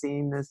 was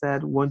seen as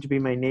that. Won't You Be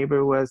My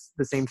Neighbor was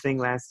the same thing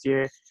last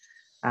year.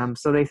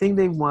 So they think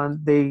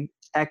they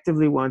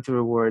actively want to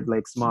reward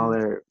like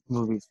smaller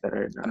movies that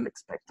are not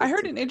expected. I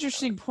heard an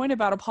interesting point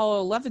about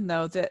Apollo 11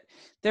 though, that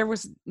there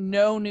was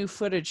no new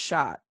footage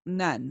shot,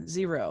 none,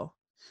 zero.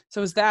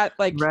 So is that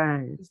like,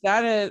 right? Is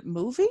that a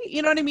movie?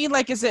 You know what I mean?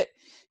 Like, is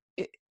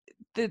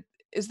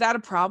is that a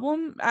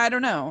problem? I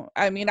don't know.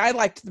 I mean, I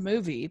liked the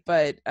movie,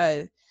 but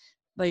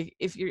like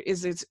if you're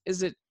is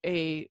it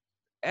a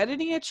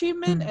editing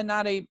achievement Hmm. and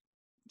not a,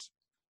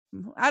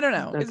 I don't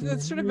know. It's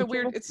sort of Documentary a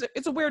weird. track?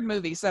 It's a weird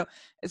movie. So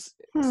it's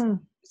it's, Hmm.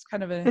 it's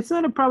kind of a, It's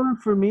not a problem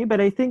for me, but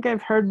I think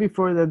I've heard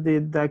before that the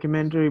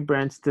documentary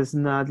branch does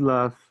not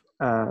love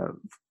uh,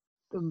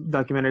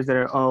 documentaries that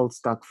are all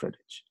stock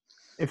footage.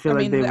 I feel I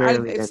like they mean,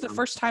 rarely it's get the them.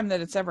 first time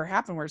that it's ever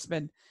happened where it's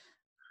been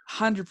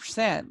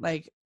 100%.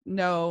 Like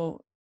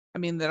no, I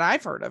mean that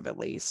I've heard of at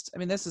least. I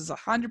mean this is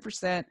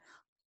 100%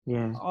 Yeah,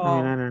 I mean,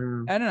 all. I don't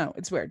know. I don't know.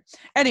 It's weird.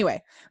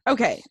 Anyway,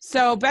 okay.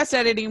 So best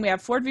editing, we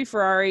have Ford v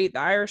Ferrari, The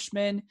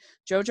Irishman,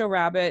 Jojo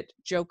Rabbit,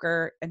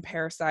 Joker, and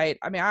Parasite.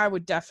 I mean, I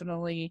would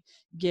definitely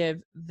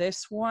give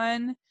this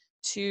one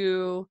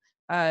to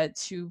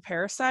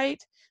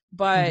Parasite,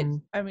 but Hmm.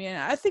 I mean,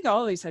 I think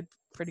all of these had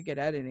pretty good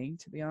editing,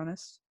 to be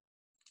honest.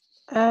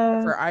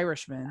 Uh, For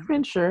Irishman, I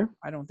mean, sure.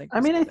 I don't think I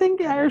was mean, I good think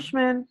The editing.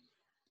 Irishman.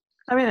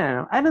 I mean, I don't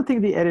know. I don't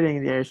think the editing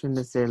in The Irishman is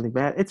necessarily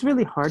bad. It's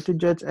really hard to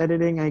judge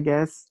editing, I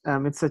guess.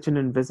 It's such an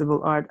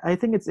invisible art. I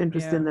think it's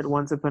interesting Yeah. that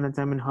Once Upon a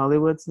Time in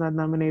Hollywood's not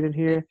nominated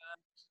Yeah. here.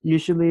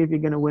 Usually, if you're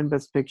going to win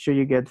Best Picture,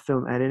 you get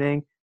film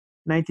editing.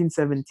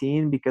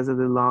 1917, because of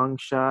the long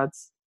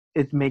shots,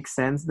 it makes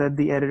sense that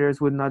the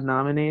editors would not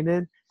nominate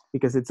it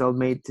because it's all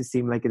made to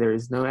seem like there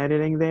is no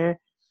editing there.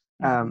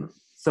 Mhm.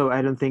 So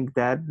I don't think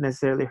that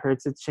necessarily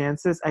hurts its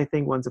chances. I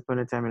think Once Upon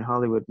a Time in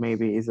Hollywood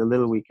maybe is a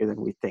little weaker than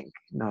we think,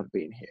 not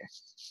being here.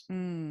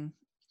 Mm,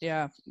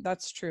 yeah,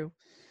 that's true.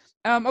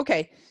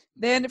 Okay.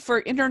 Then for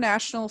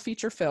international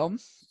feature film,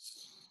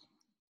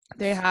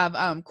 they have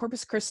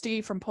Corpus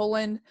Christi from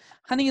Poland,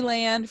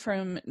 Honeyland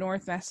from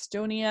North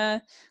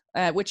Macedonia,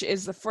 which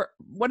is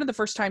one of the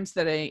first times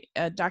that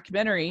a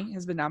documentary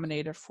has been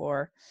nominated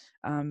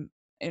um,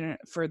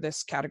 for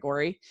this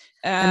category.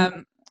 And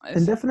Um,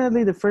 and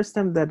definitely the first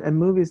time that a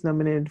movie is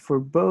nominated for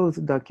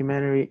both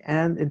documentary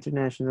and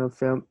international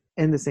film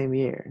in the same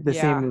year, the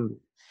same yeah,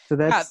 movie. So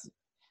yeah. that's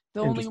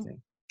The only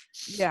interesting.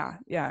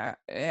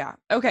 yeah.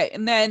 Okay,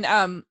 and then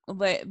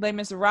Les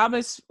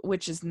Miserables,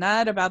 which is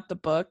not about the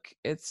book.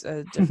 It's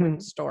a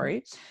different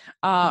story.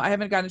 I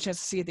haven't gotten a chance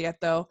to see it yet,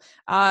 though.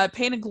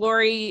 Pain and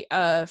Glory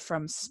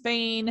from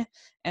Spain,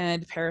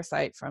 and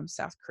Parasite from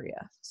South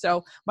Korea.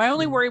 So my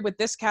only worry with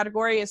this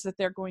category is that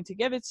they're going to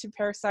give it to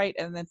Parasite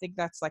and then think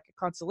that's like a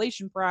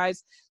consolation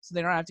prize, so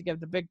they don't have to give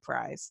the big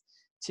prize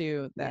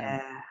to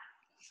them. Yeah,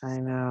 I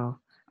know.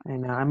 I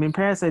know. I mean,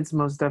 Parasite's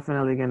most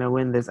definitely going to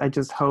win this. I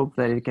just hope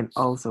that it can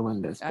also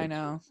win this I picture.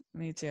 know,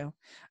 me too.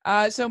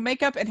 So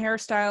makeup and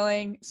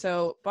hairstyling.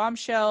 So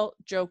Bombshell,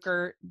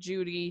 Joker,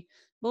 Judy,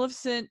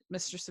 Maleficent,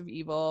 Mistress of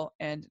Evil,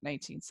 and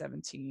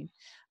 1917.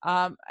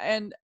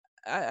 And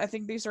I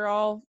think these are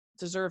all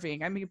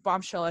deserving. I mean,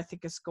 Bombshell, I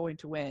think is going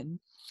to win.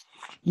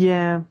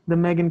 Yeah, the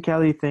Megan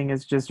Kelly thing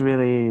is just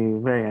really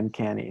very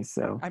uncanny.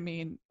 So I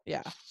mean,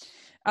 yeah.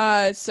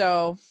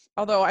 So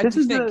although this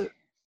is the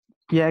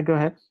yeah. Go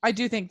ahead. I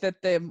do think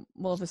that the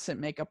Maleficent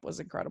makeup was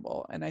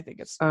incredible, and I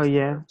think it's Oh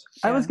yeah, deserved.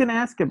 I Yeah. was gonna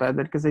ask about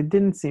that because I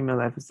didn't see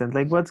Maleficent.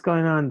 Like, what's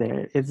going on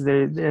there? Is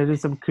there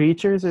some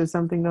creatures or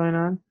something going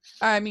on?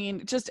 I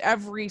mean, just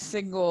every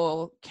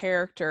single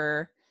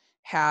character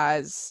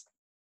has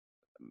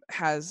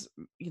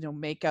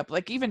makeup,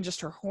 like even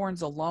just her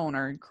horns alone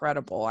are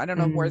incredible. I don't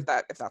know where Mm-hmm.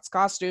 that, if that's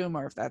costume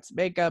or if that's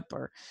makeup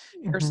or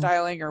Mm-hmm.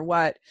 hairstyling or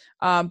what.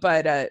 I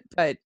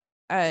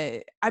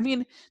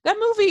mean that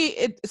movie,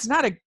 it's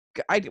not a,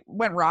 I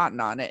went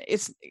rotten on it.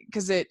 It's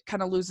because it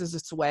kind of loses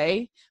its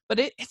way, but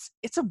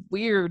it's a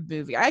weird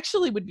movie. I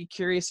actually would be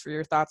curious for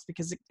your thoughts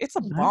because it's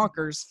a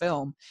bonkers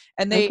film,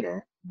 and Okay.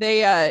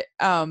 they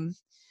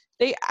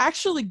they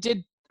actually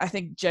did, I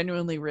think,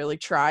 genuinely really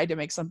try to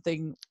make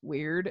something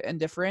weird and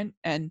different,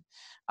 and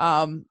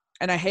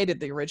I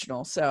hated the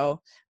original.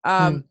 So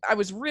Hmm. I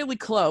was really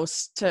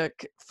close to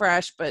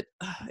Fresh, but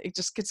it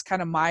just gets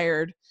kind of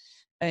mired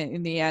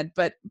in the end.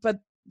 But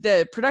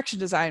the production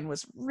design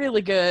was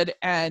really good,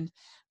 and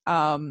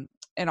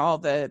all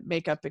the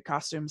makeup and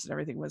costumes and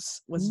everything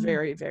was Mm,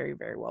 very, very,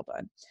 very well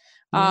done.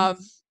 Um,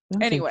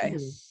 sounds anyway,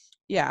 incredible.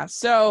 yeah.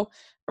 So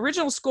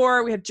original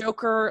score, we have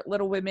Joker,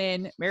 Little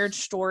Women, Marriage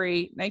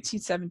Story,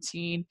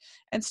 1917,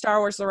 and Star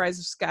Wars: The Rise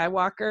of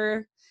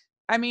Skywalker.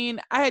 I mean,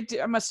 I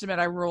must admit,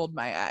 I rolled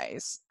my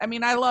eyes. I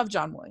mean, I love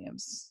John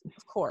Williams,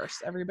 of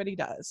course, everybody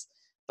does,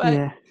 but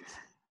Yeah.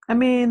 I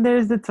mean,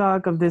 there's the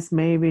talk of this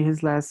maybe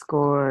his last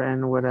score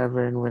and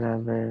whatever and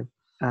whatever.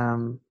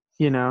 Um,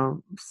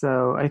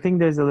 so I think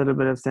there's a little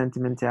bit of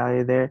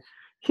sentimentality there.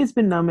 He's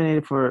been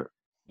nominated for,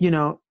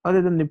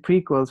 other than the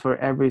prequels, for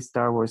every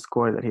Star Wars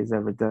score that he's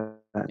ever done.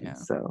 yeah,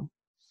 So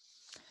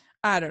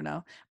I don't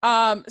know.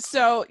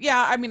 So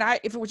yeah, I mean,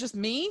 if it was just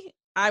me,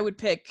 I would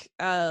pick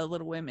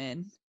Little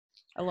Women.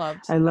 I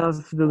loved I that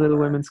love the Little score.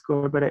 Women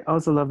score, but I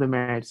also love the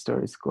Marriage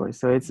Story score.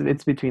 So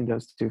it's between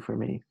those two for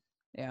me.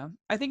 Yeah,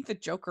 I think the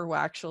Joker will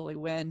actually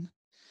win.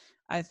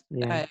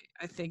 Yeah.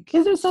 I think.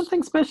 Is there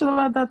something special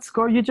about that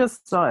score? You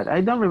just saw it.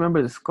 I don't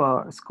remember the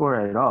score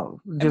at all.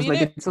 I Just mean,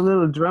 like it's a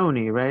little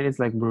drony, right? It's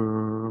like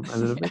brrr, a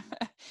little bit.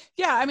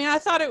 yeah. I mean, I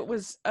thought it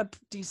was a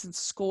decent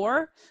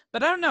score,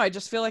 but I don't know. I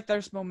just feel like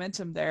there's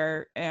momentum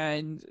there,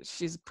 and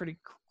she's pretty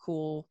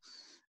cool,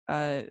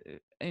 uh,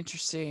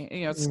 interesting.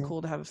 You know, it's Yeah.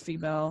 cool to have a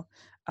female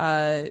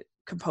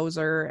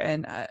composer,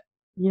 and I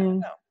Yeah, don't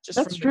know, just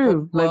that's from the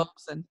Golden true. Like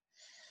Globes and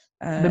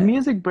the uh,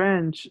 music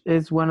branch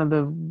is one of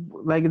the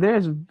like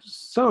there's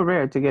so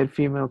rare to get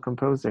female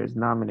composers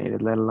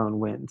nominated, let alone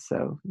win.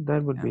 So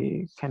that would yeah.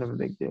 be kind of a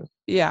big deal.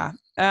 Yeah.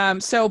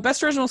 So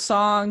best original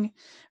song,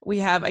 we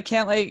have "I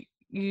Can't Let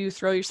You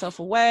Throw Yourself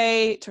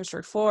Away," Toy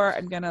Story 4.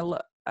 I'm gonna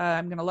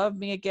love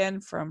me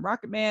again from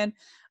Rocket Man.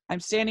 I'm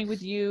Standing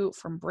with You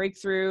from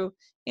Breakthrough.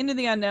 Into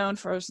the Unknown,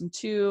 Frozen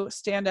 2.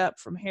 Stand Up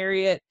from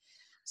Harriet.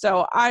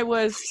 So I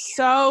was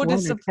so What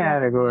a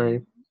category.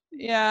 disappointed.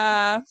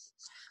 Yeah,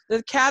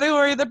 the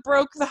category that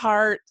broke the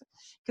heart,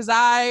 because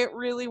I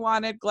really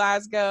wanted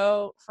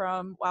Glasgow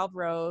from Wild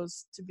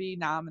Rose to be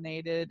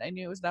nominated. I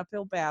knew it was an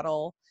uphill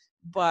battle,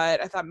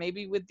 but I thought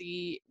maybe with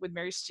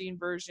Mary Steen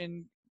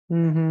version,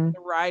 Mm-hmm. the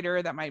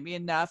writer, that might be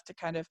enough to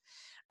kind of,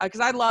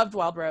 because I loved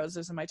Wild Rose. It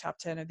was in my top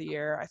 10 of the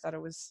year. I thought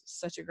it was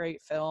such a great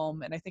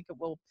film, and I think it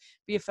will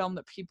be a film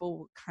that people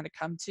will kind of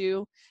come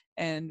to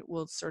and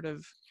will sort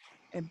of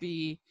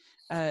be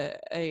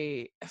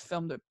a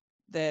film that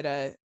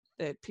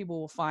people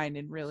will find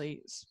and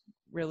really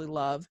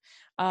love,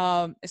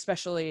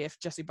 especially if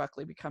Jessie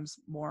Buckley becomes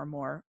more and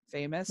more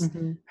famous.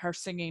 Mm-hmm. Her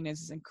singing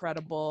is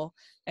incredible,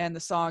 and the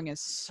song is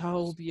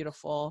so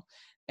beautiful.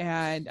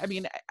 And I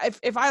mean,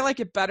 if I like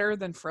it better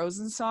than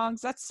Frozen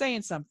songs, that's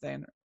saying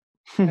something.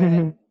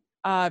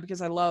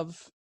 Because I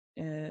love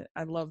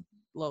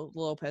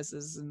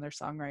Lopez's and their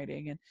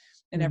songwriting and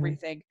Mm-hmm.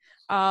 everything.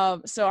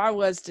 So I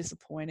was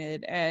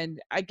disappointed, and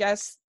I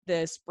guess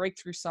this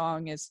breakthrough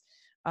song is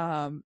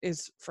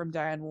from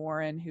Diane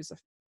Warren, who's a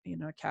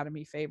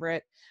Academy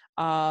favorite.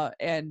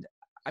 And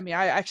I mean,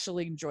 I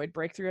actually enjoyed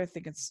Breakthrough. I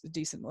think it's a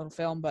decent little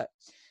film, but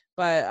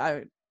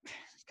I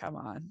come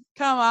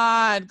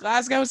on,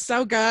 Glasgow's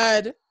so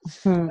good.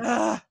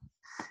 Ugh.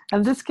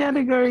 And this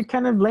category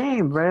kind of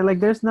lame, right? Like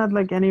there's not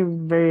like any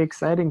very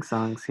exciting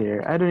songs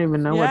here. I don't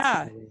even know what's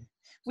Yeah, happening.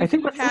 we I could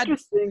think have what's had.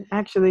 interesting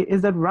actually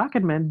is that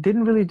Rocketman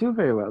didn't really do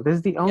very well. This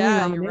is the only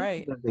Yeah, you're nomination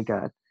right. that they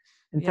got.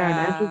 And Taron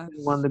Yeah.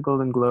 Egerton won the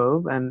Golden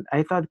Globe, and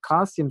I thought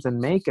costumes and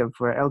makeup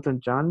for Elton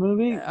John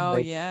movie, Oh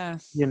like yeah.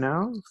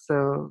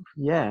 so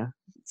yeah,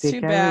 It's the too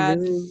Academy bad.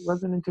 really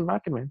wasn't into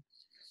Rocketman.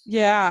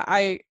 Yeah,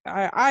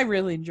 I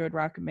really enjoyed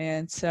Rocket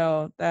Man,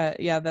 so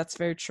that's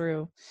very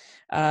true.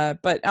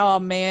 But oh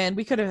man,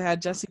 we could have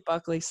had Jessie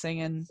Buckley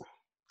singing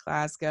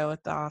Glasgow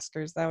at the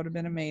Oscars. That would have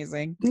been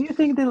amazing. Do you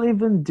think they'll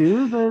even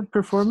do the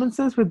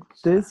performances with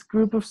this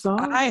group of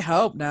songs? I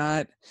hope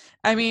not.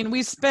 I mean,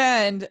 we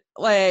spend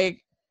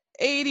like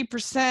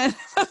 80%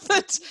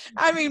 of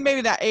I mean,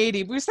 maybe not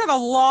 80, but we spend a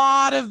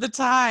lot of the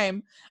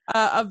time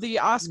of the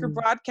Oscar Hmm.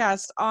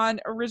 broadcast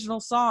on original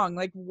song.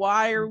 Like,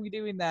 why are we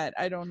doing that?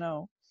 I don't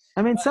know.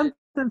 I mean,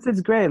 sometimes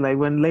it's great, like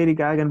when Lady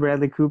Gaga and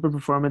Bradley Cooper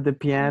perform at the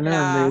piano,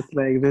 and Yeah. there's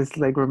like this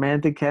like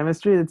romantic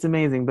chemistry. It's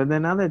amazing. But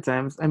then other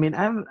times, I mean,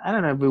 I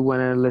don't know if we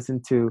want to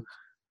listen to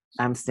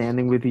 "I'm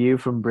Standing with You"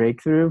 from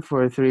Breakthrough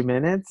for 3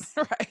 minutes.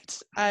 Right.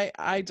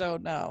 I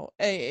don't know.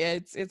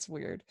 It's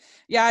weird.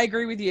 Yeah, I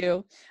agree with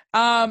you.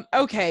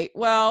 Okay.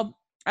 Well,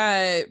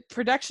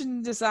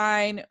 production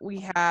design, we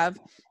have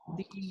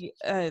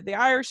the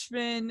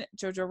Irishman,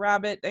 Jojo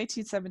Rabbit,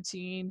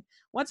 1917,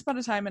 Once Upon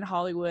a Time in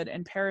Hollywood,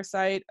 and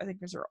Parasite. I think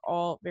those are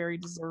all very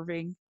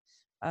deserving.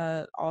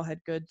 All had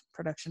good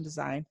production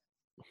design.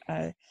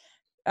 Uh,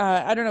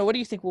 I don't know. What do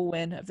you think will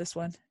win of this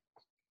one?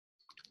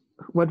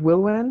 What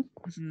will win?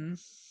 Hmm.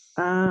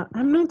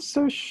 I'm not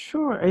so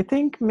sure. I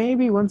think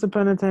maybe Once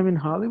Upon a Time in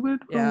Hollywood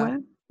will Yeah,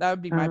 win. that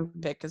would be my Um,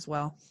 pick as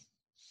well.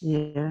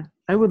 yeah,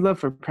 I would love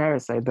for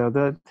Parasite though.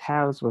 That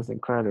house was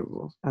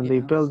incredible, and they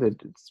Yeah. built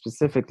it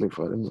specifically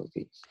for the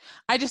movie.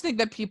 I just think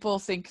that people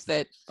think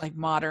that like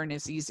modern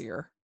is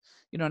easier.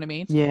 You know what I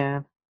mean?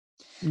 Yeah,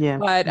 yeah,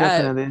 But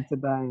definitely. It's a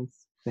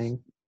bias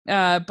thing.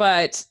 I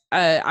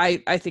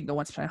think the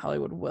Once Upon a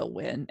Hollywood will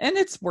win, and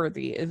it's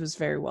worthy. It was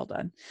very well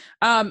done.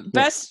 Yeah.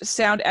 Best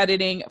sound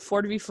editing: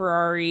 Ford v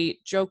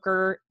Ferrari,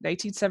 Joker,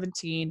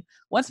 1917,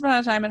 Once Upon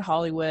a Time in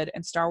Hollywood,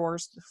 and Star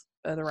Wars: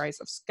 The Rise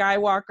of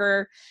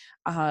Skywalker.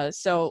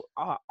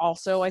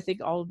 Also, I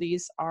think all of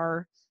these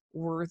are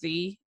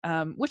worthy.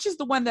 Which is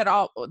the one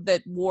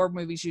that war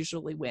movies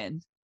usually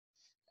win?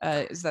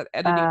 Is that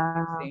editing?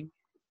 Uh, Thing?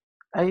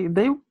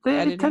 they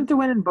Editing? tend to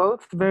win in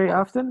both very Both.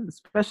 often,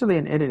 especially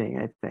in editing,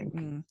 I think.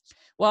 Mm.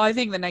 Well, I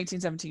think the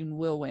 1917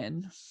 will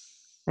win.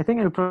 I think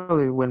it'll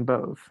probably win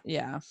both.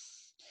 Yeah.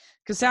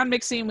 Because sound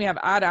mixing, we have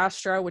Ad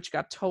Astra, which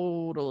got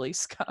totally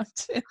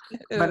skunked.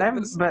 But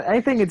I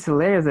think it's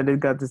hilarious that it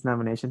got this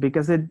nomination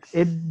because it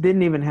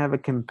didn't even have a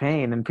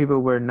campaign and people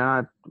were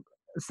not,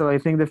 so I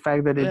think the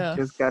fact that it Yeah.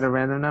 just got a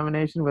random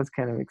nomination was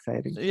kind of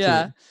exciting.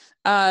 Yeah.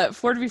 Too.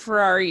 Ford v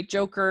Ferrari,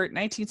 Joker,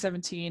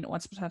 1917,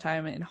 Once Upon a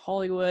Time in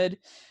Hollywood.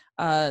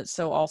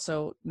 So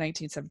also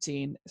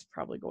 1917 is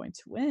probably going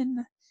to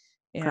win.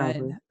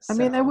 Probably. And I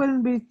mean, I so,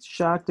 wouldn't be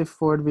shocked if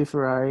Ford v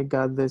Ferrari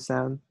got the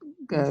sound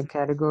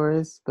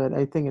categories, but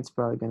I think it's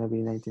probably going to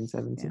be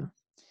 1917.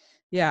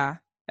 yeah.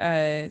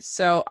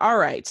 So all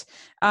right.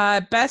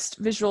 Best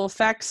visual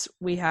effects,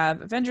 we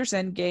have Avengers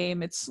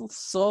Endgame. It's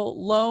so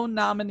low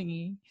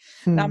nomination.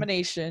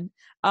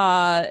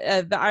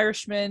 The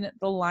Irishman,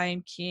 The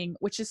Lion King,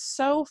 which is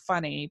so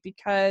funny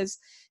because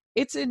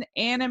it's an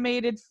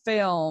animated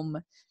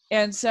film,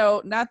 and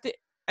so not the.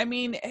 I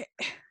mean,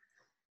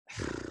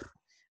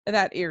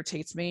 that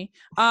irritates me.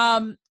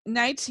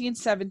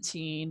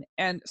 1917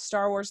 and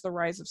Star Wars: The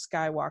Rise of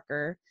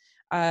Skywalker.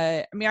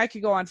 I mean, I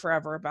could go on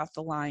forever about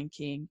The Lion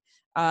King,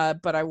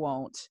 but I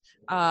won't.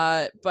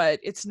 But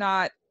it's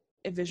not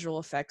a visual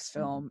effects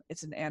film.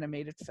 It's an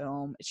animated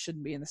film. It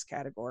shouldn't be in this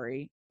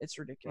category. It's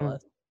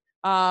ridiculous.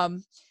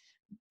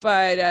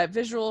 But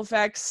visual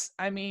effects,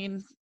 I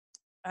mean,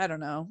 I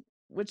don't know.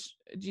 Which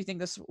do you think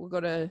this will go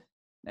to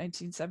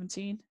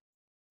 1917?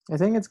 I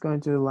think it's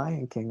going to The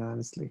Lion King,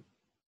 honestly.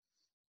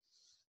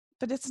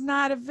 But it's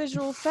not a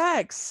visual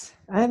effects.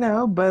 I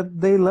know,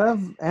 but they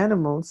love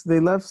animals.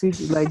 They love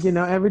CG. Like,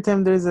 every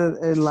time there's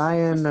a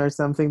lion or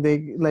something,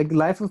 they like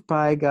Life of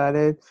Pi got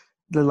it.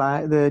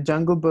 The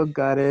Jungle Book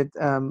got it.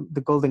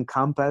 The Golden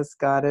Compass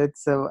got it.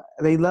 So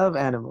they love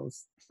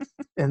animals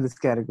in this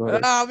category.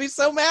 I'll be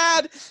so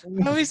mad.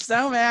 I'll be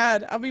so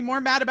mad. I'll be more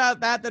mad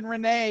about that than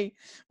Renee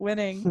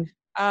winning.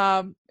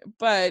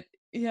 But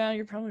yeah,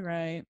 you're probably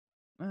right.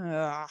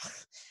 Ugh.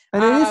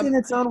 And it is in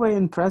its own way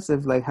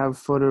impressive, like how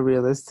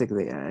photorealistic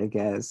they are, I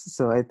guess.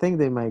 So I think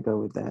they might go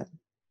with that.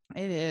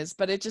 It is,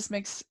 but it's just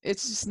not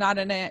it's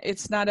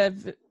not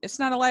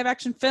a live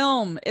action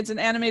film. It's an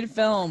animated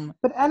film.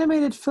 But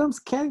animated films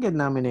can get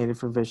nominated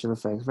for visual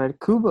effects, right?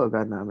 Kubo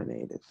got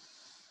nominated.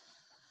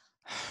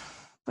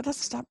 But that's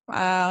stop.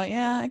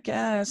 Yeah, I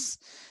guess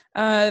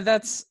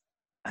that's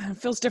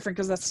feels different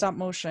because that's stop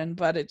motion,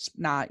 but it's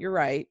not. You're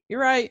right.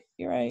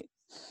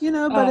 But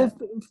if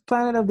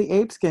Planet of the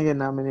Apes can get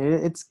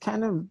nominated, it's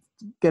kind of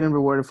getting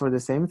rewarded for the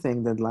same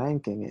thing that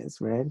Lion King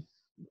is, right?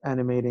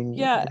 Animating.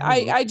 Yeah,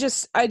 I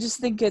just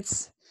think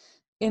it's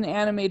an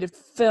animated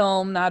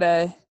film, not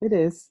a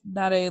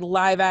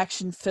live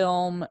action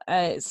film.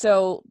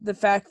 So the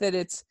fact that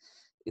it's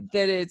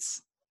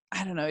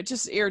I don't know, it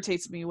just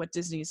irritates me what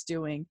Disney's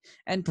doing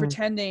and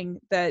pretending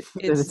that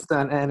it's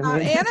not animated.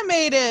 Not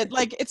animated.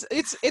 Like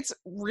it's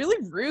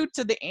really rude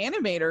to the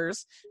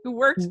animators who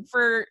worked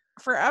for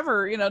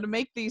forever, to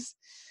make these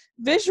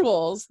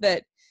visuals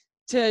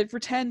to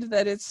pretend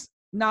that it's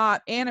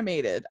not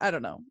animated. I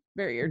don't know.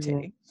 Very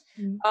irritating.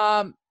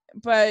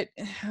 But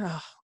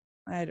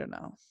I don't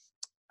know.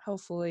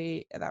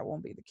 Hopefully that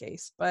won't be the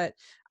case. But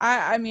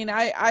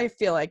I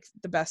feel like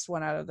the best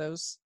one out of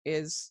those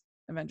is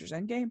Avengers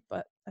Endgame,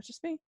 but that's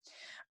just me.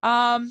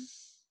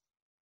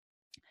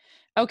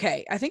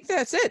 Okay, I think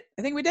that's it.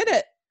 I think we did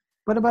it.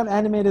 What about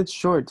animated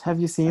shorts? Have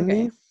you seen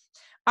these?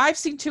 I've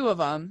seen two of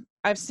them.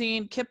 I've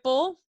seen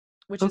Kitbull,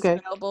 which is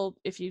available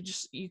if you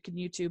can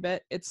YouTube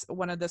it. It's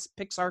one of this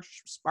Pixar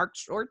Spark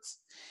shorts.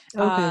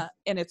 And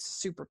it's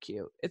super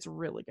cute. It's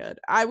really good.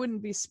 I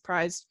wouldn't be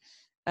surprised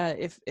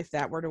if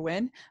that were to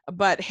win.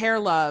 But Hair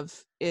Love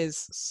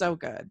is so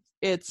good.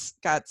 It's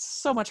got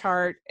so much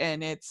heart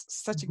and it's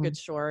such a good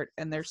short.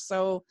 And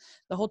the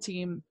whole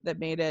team that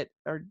made it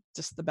are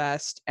just the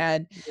best.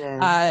 And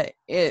I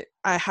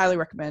highly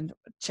recommend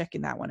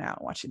checking that one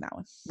out, watching that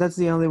one. That's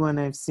the only one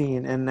I've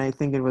seen, and I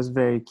think it was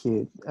very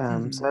cute.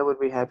 So I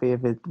would be happy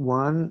if it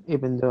won,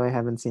 even though I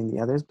haven't seen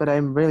the others. But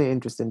I'm really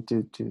interested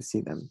to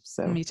see them.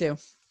 So Me too.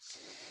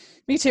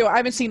 I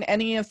haven't seen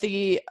any of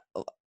the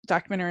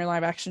documentary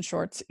live action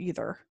shorts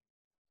either.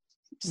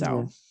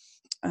 So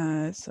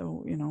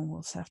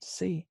we'll just have to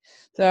see.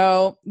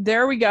 So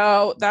there we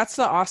go. That's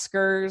the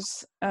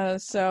Oscars.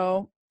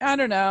 So I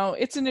don't know.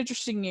 It's an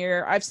interesting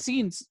year. I've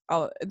seen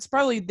it's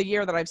probably the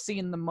year that I've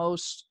seen the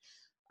most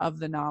of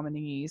the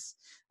nominees.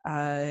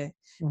 And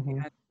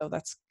so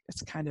it's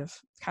kind of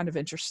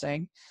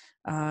interesting.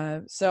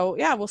 So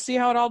yeah, we'll see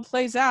how it all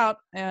plays out.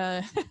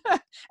 And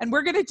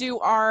we're gonna do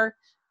our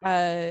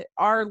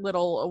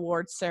little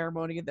award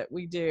ceremony that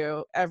we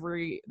do that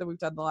we've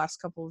done the last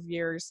couple of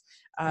years.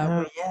 We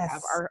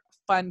have our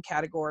fun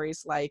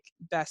categories like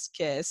Best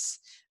Kiss,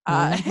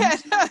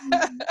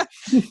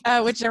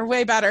 which are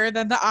way better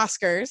than the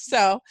Oscars.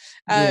 So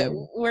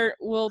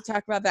we'll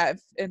talk about that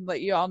and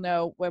let you all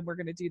know when we're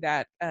going to do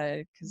that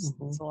because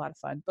it's a lot of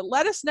fun. But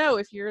let us know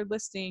if you're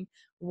listening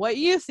what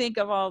you think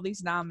of all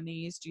these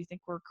nominees. Do you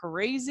think we're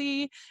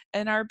crazy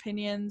in our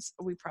opinions?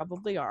 We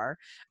probably are.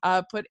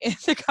 Put in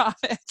the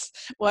comments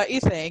what you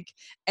think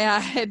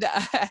and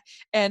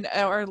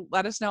or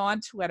let us know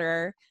on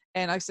Twitter.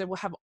 And like I said, we'll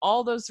have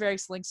all those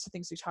various links to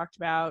things we talked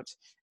about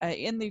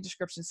in the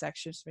description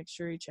section. So make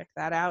sure you check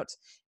that out.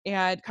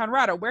 And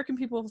Conrado, where can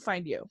people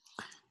find you?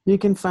 You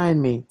can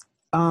find me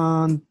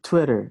on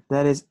Twitter.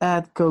 That is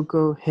at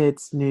Coco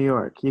Hits New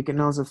York. You can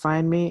also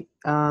find me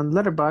on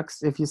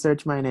Letterboxd if you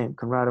search my name,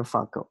 Conrado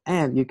Falco.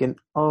 And you can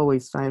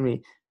always find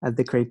me at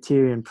the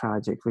Criterion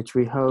Project, which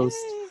we host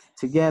Yay.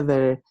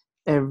 together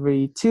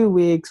every 2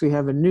 weeks. We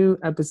have a new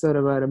episode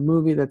about a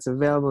movie that's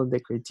available on the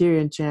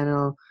Criterion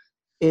channel.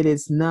 It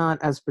is not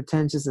as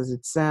pretentious as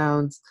it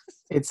sounds.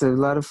 It's a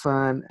lot of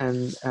fun,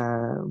 and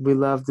we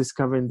love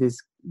discovering these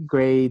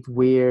great,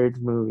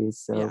 weird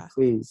movies. So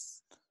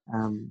please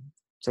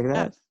check it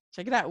out.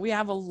 Check it out. We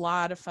have a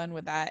lot of fun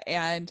with that,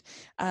 and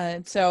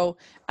so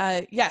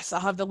yes, I'll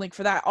have the link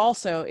for that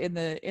also in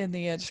the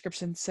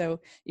description. So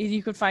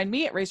you can find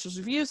me at Rachel's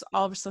Reviews,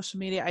 all of our social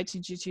media,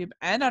 iTunes, YouTube,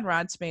 and on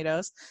Rotten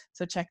Tomatoes.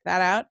 So check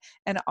that out,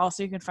 and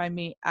also you can find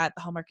me at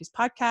the Hallmarkies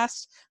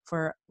Podcast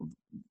for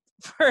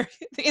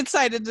the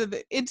insight into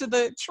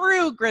the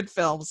true Grid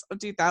films of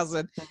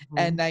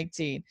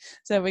 2019.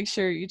 So make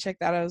sure you check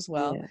that out as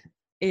well.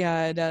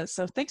 Yeah. And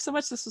so thanks so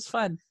much. This was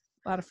fun.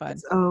 A lot of fun.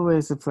 It's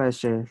always a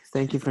pleasure.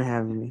 Thank you for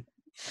having me.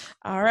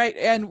 All right.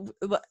 And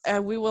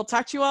we will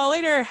talk to you all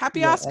later. Happy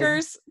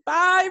Oscars.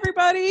 Bye,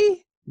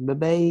 everybody.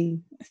 Bye-bye.